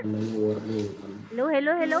not clear? Hello.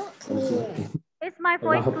 Is my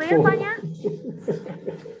voice clear, Fanya?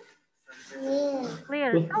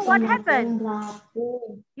 Clear. So what happened?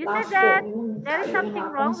 You said that there is something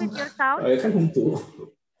wrong with your sound?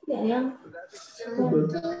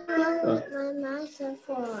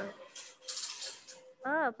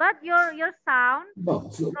 But your sound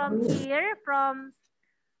from here, from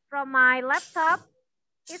my laptop,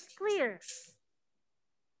 is clear.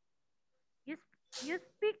 You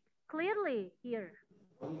speak clearly here.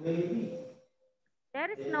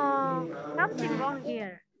 There is no something wrong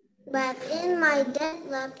here. But in my dad's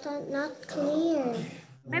laptop, not clear.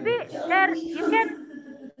 Maybe there you can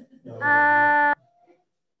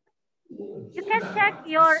You can check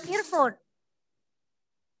your earphone.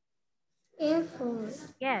 Earphone.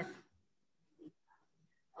 Yes.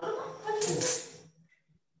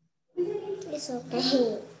 It's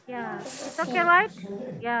okay. Yeah. It's okay, right?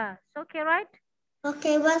 Yeah. It's okay, right?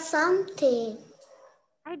 Okay, but something.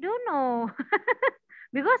 I don't know.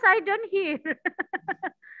 Because I don't hear.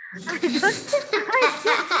 I don't I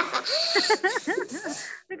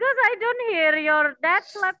because I don't hear your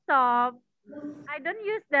dad's laptop. I don't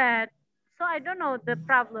use that. So I don't know the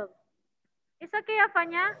problem. It's okay,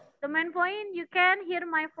 Afanya. The main point, you can hear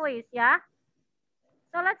my voice, yeah?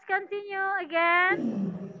 So let's continue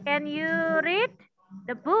again. Can you read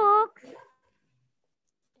the books?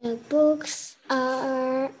 The books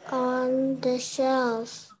are on the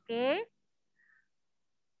shelf. Okay.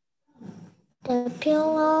 The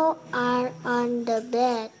pillow are on the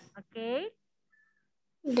bed. Okay.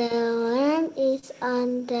 The lamp is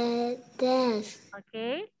on the desk.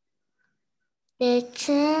 Okay. The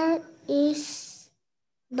chair is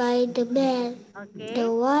by the bed. Okay. The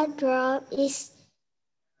wardrobe is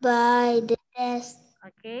by the desk.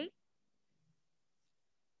 Okay.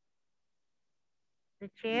 The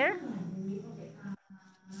chair.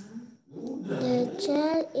 The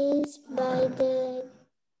chair is by the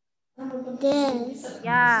desk.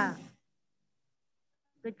 Yeah.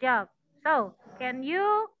 Good job. So, can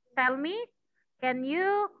you tell me? Can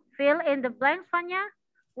you fill in the blanks, Fanya?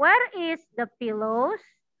 Where is the pillows?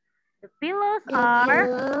 The pillows The are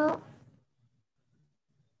pillow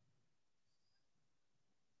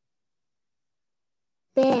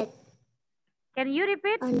bed Can you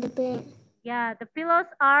repeat? on the bed. Yeah, the pillows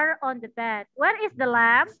are on the bed. Where is the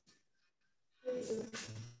lamp?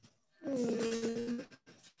 Mm,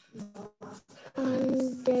 on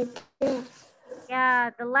the desk. Yeah,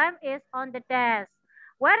 the lamp is on the desk.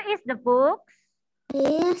 Where is the books?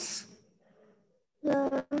 Yes,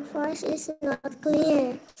 your voice is not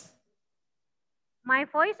clear. My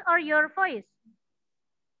voice or your voice?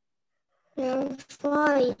 Your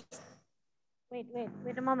voice.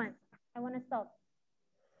 Wait a moment. I want to stop.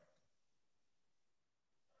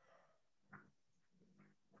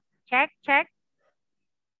 Check, check,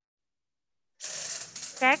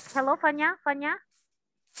 check. Hello, Fanya, Fanya.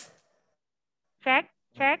 Check,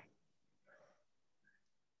 check.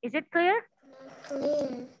 Is it clear? Not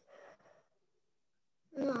clear.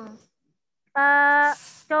 No.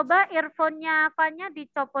 Coba earphone-nya Fanya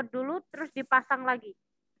dicopot dulu, terus dipasang lagi.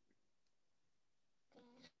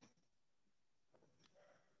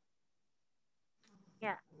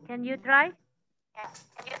 Yeah, can you try?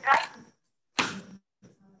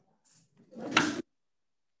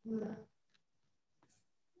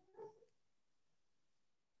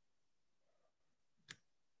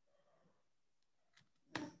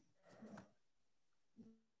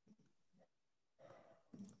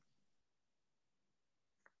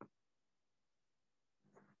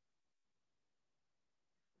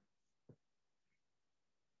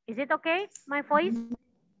 Is it okay, my voice?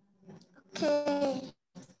 Okay.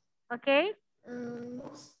 Okay, Um,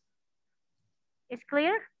 it's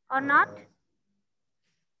clear or not?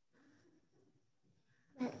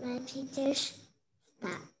 but my pictures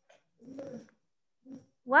stop.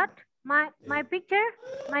 What? My picture?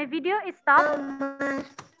 My video is stopped?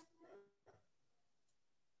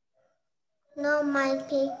 No, my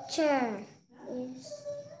picture is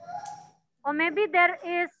Or maybe there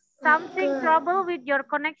is not something good. trouble with your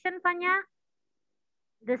connection, Fanya?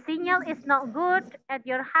 The signal is not good at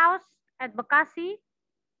your house at Bekasi.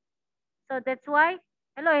 So that's why.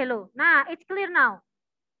 Hello, hello. Nah, it's clear now.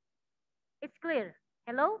 It's clear.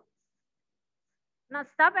 Hello? Not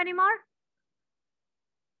stop anymore?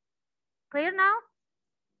 Clear now?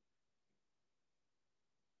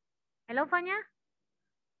 Hello, Fanya?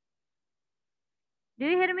 Do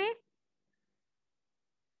you hear me?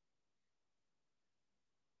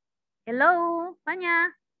 Hello, Fanya?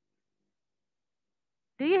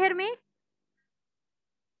 Do you hear me?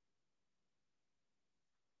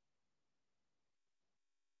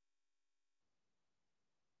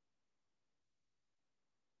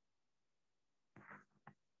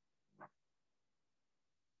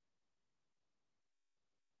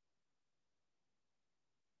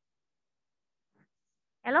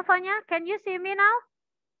 Hello, Fanya? Can you see me now?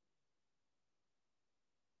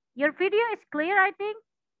 Your video is clear, I think.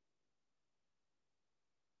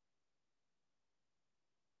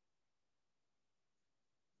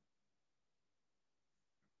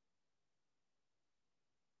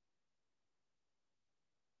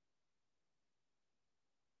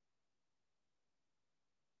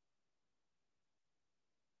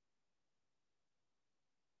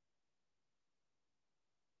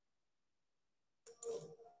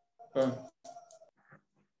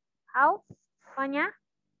 How? Fanya?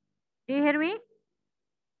 Do you hear me?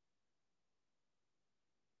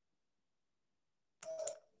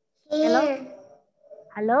 Hello? Here.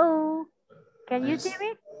 Hello? Can you Tes. see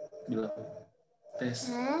me? Bilang. Tes.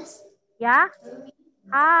 Yes. Yeah?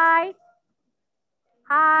 Hi?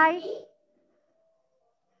 Hi?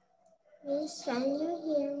 Miss, can you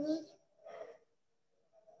hear me?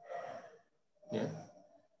 Ya.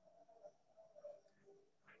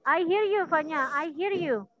 I hear you, Fanya. I hear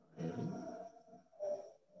you.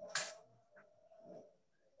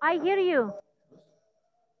 I hear you.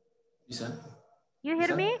 Bisa? You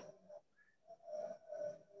hear Bisa? me?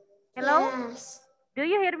 Hello? Yes. Do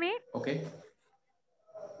you hear me? Oke.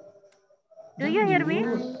 Do you hear me?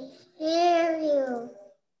 I hear you.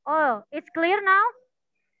 Oh, it's clear now?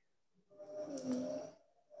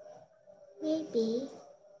 Maybe.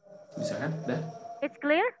 Bisa kan? Udah? It's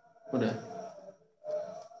clear? Udah.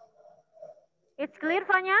 It's clear,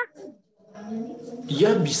 Fanya?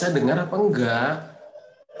 Dia bisa dengar apa enggak?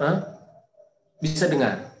 Hah? Bisa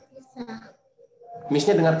dengar? Bisa.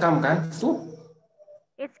 Miss-nya dengar kamu kan? Tuh.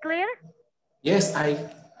 It's clear? Yes, I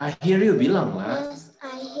hear you bilang lah. Yes,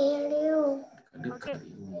 I hear you. Oke. Dekat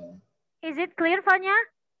ini. Is it clear, Fanya?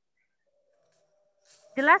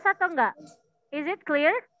 Jelas atau enggak? Is it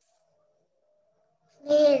clear?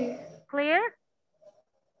 Clear. Clear?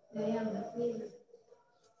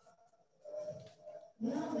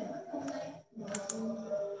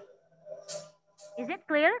 Is it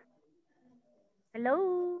clear?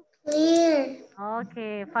 Hello? Clear.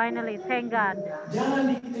 Okay, finally, thank God.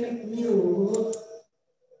 Jangan diklik mute.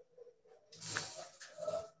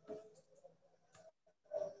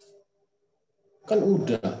 Kan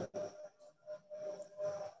udah.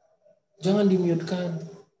 Jangan di-mute kan.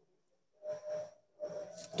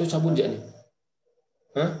 Itu cabut aja nih.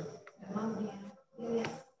 Hah?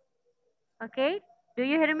 Okay, do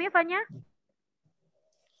you hear me, Fanya?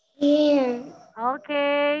 Here.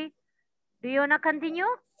 Okay. Do you wanna continue?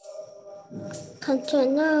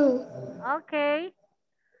 Continue. Okay.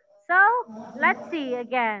 So, let's see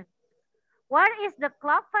again. Where is the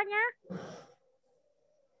clock, Fanya?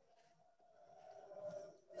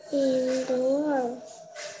 In the world.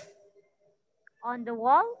 On the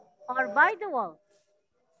wall or by the wall?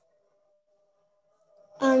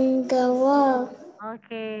 On the wall.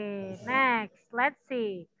 Okay, next, let's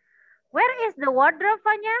see. Where is the wardrobe,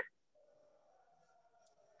 Fanya?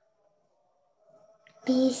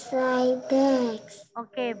 Beside desk.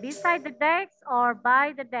 Okay, beside the desk or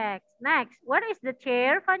by the desk. Next, where is the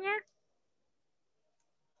chair, Fanya?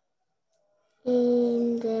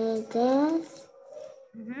 In the desk.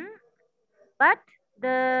 But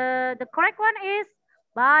the correct one is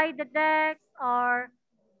by the desk or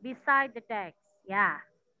beside the desk. Yeah.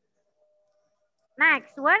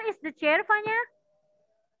 Next, where is the chair, Fanya?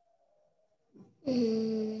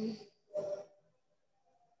 Mm,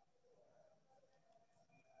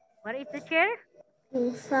 Where is the chair?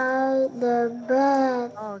 beside the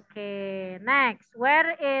bed. Okay. Next,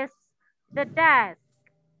 where is the desk?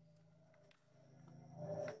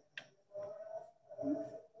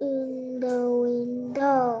 In the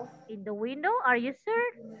window. In the window? Are you sure?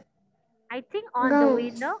 I think on the No.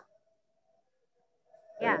 window.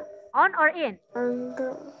 Yeah. On or in? On the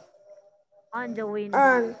On the window.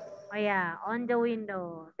 on. Oh yeah, on the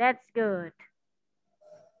window. That's good.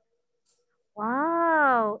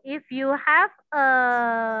 Wow. If you have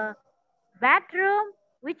a bathroom,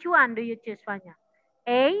 which one do you choose, Fanya?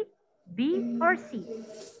 A, B, or C?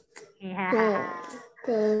 Yeah.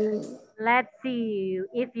 Let's see.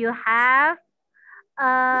 If you have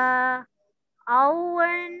a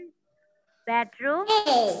own bedroom,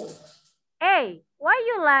 A. Why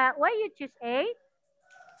you choose A?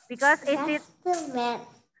 Because That's the bed.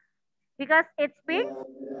 because it's pink?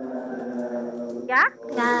 Yeah?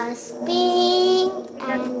 That's pink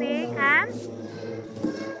Because pink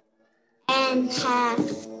and have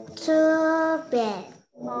two beds.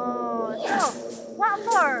 oh, so what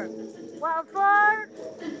for? What for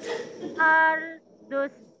are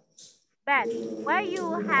those beds? Why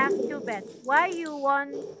you have two beds? Why you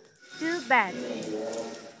want two beds?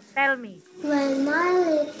 Tell me. When my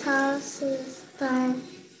little sister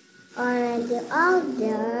already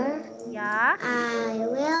older, Yeah? I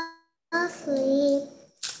will sleep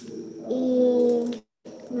in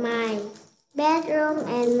my bedroom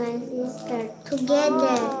and my sister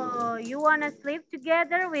together. Oh, you wanna sleep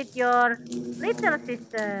together with your little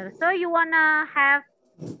sister. So you wanna have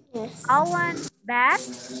Yes. own bed?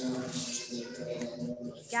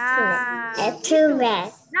 Yeah. A Me two too.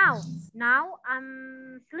 bed. Now, Now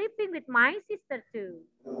I'm sleeping with my sister too.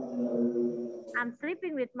 I'm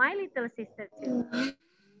sleeping with my little sister too.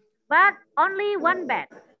 But only one bed.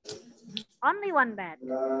 Only one bed.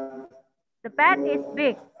 The bed is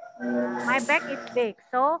big. My bed is big,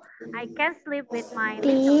 so I can sleep with my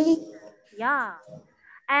little Big. sister. Yeah.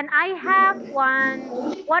 And I have one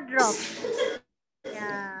wardrobe.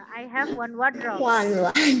 Yeah, I have one wardrobe. One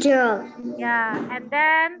wardrobe. Yeah, and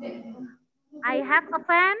then I have a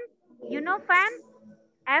fan. You know fan?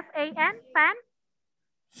 Fan? Fan?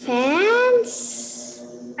 Fans?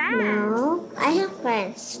 Fan. No, I have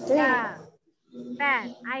fans. There. Yeah,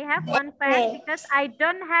 fan. I have one fan Wait, because I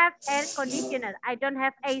don't have air conditioner. I don't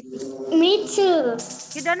have AC. me too.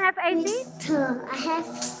 You don't have Me AC? too.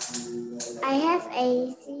 I have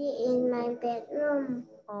AC in my bedroom.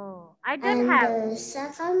 Oh, I don't And have. the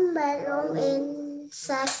second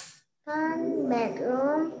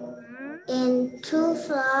bedroom Hmm? in 2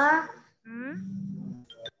 floor Hmm?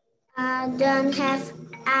 don't have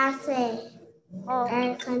AC, Oh,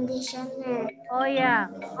 air conditioner. oh yeah.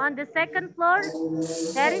 On the second floor,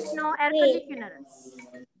 there is no air Wait, conditioner.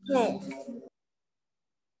 wait.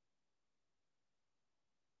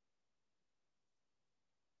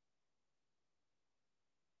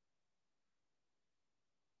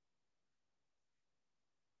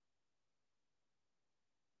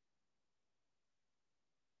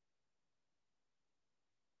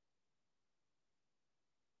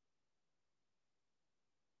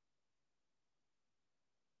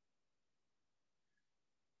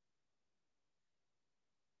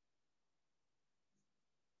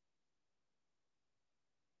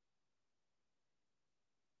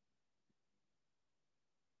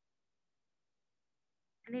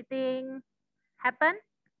 Anything happen?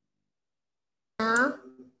 No.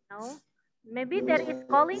 No. Maybe there is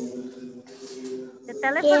calling. The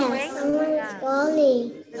telephone Yes, ring. someone is Yeah.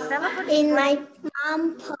 calling The telephone is in my ring.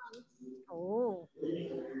 mom's phone. Oh.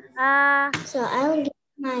 So I'll get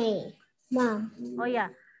my mom. Oh yeah.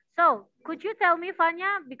 So could you tell me,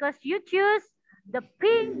 Fanya, because you choose the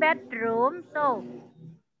pink bedroom. So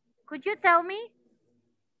could you tell me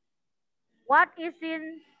what is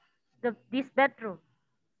in this bedroom?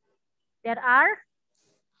 There are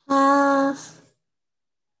Have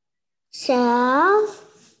shelf,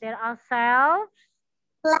 there are shelves,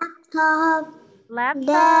 laptop,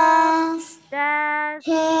 laptop, desk, desk.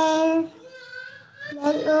 chair,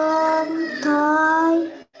 bedroom, toy,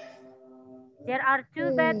 There are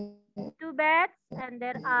two beds, and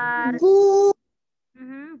there are book,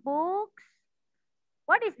 books.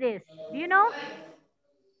 What is this? Do you know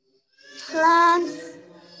lamps,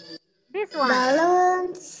 this one?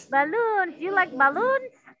 balloons. Balloons. You like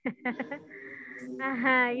balloons?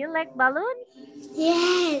 You like balloons?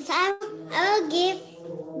 Yes, I will give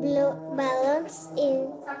blue balloons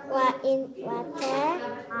in water.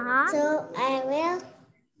 Uh-huh. So I will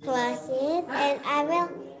close it and I will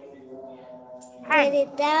put Hang.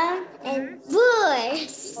 it down and Mhm. boom!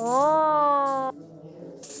 Oh,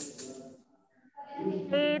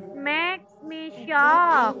 it makes me Good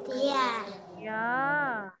shocked. idea.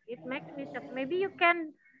 Yeah, it makes me shocked. Maybe you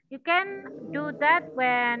can do that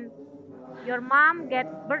when your mom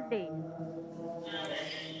gets birthday.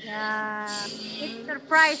 Yeah, it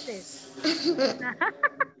surprises.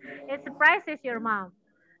 It surprises your mom.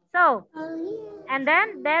 So, Oh and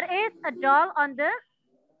then there is a doll on the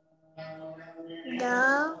yeah.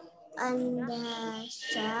 Dog on yeah, the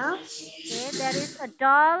shelf. okay, there is a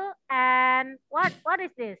doll and what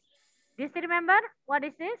is this? Do you still remember? What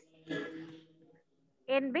is this?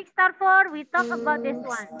 In Big Star 4, we talk about this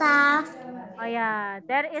one. Stuffed Oh yeah,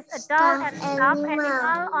 there is a doll and stuffed stuffed animal.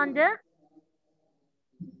 animal on the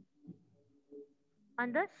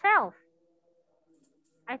shelf.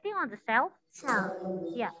 I think on the shelf. So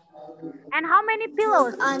Yeah. And how many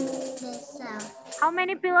pillows? look on the shelf. How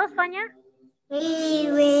many pillows, Fanya?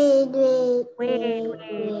 Wait, wait, wait, Wait, wait,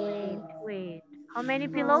 wait, wait, wait. wait. How many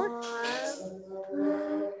pillows? More.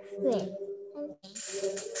 Wait.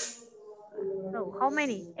 So, how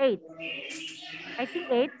many? Eight. I think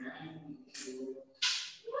eight.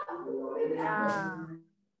 Yeah.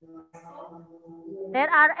 There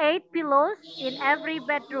are eight pillows in every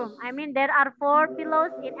bedroom. I mean, there are four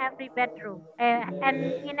pillows in every bedroom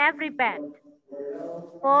and in every bed.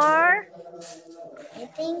 Four. I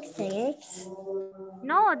think 6.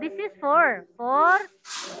 No, this is four. Four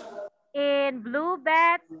in blue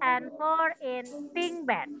beds and four in pink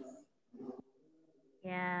beds.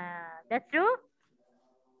 Yeah, that's true.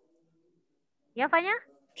 Yeah, Fanya?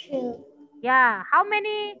 True. Yeah. How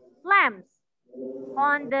many lamps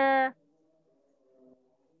on the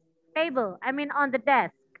table? I mean, on the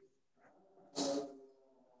desk.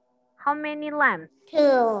 How many lamps?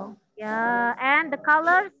 2. Yeah, and the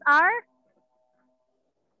colors are?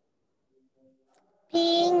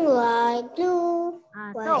 Pink, white, blue,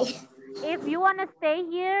 So, white. if you want to stay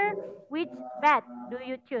here, which bed do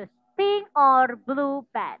you choose? Pink or blue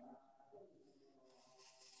bed?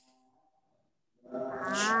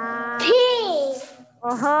 Ah, Pink.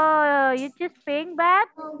 oh, you choose pink bed?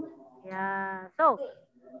 Yeah. So,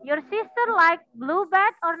 your sister like blue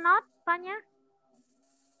bed or not, Fanya?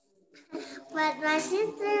 But my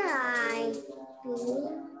sister like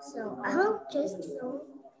blue, so I will choose blue.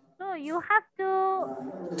 So, you have to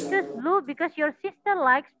choose blue because your sister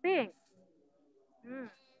likes pink. Hmm.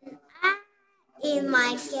 In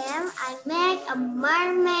my game, I make a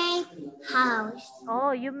mermaid house.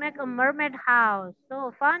 Oh, you make a mermaid house.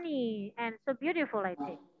 So funny and so beautiful, I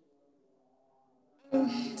think.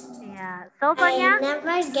 Yeah. So, I Fanya?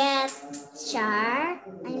 never get shark.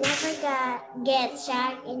 I never get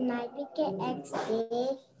shark in my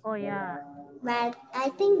PKXD. Oh, yeah. But I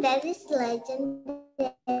think that is legendary.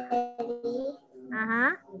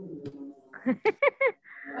 Uh-huh.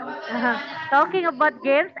 Talking about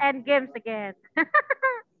games and games again.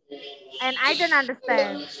 And I don't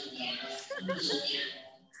understand.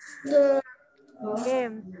 The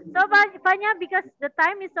Games. So, Fanya, because the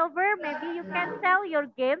time is over, maybe you can tell your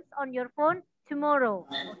games on your phone tomorrow.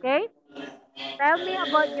 Okay? Tell me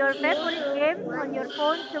about your favorite games on your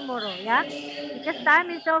phone tomorrow. Yeah? Because time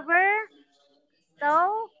is over.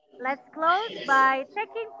 So, let's close by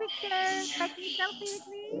taking pictures, taking selfie with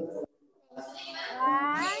me.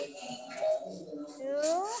 One,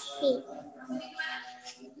 two,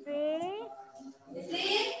 three.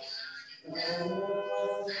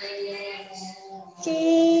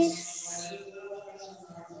 cheese.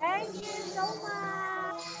 Thank you so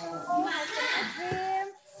much. So, have a nice dream.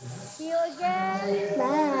 See you again.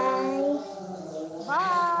 Bye.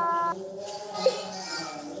 Bye.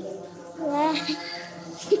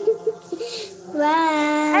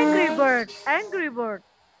 Bye. Angry Bye. bird. Angry bird.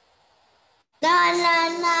 No, no,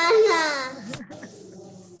 no, no.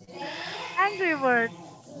 Angry bird.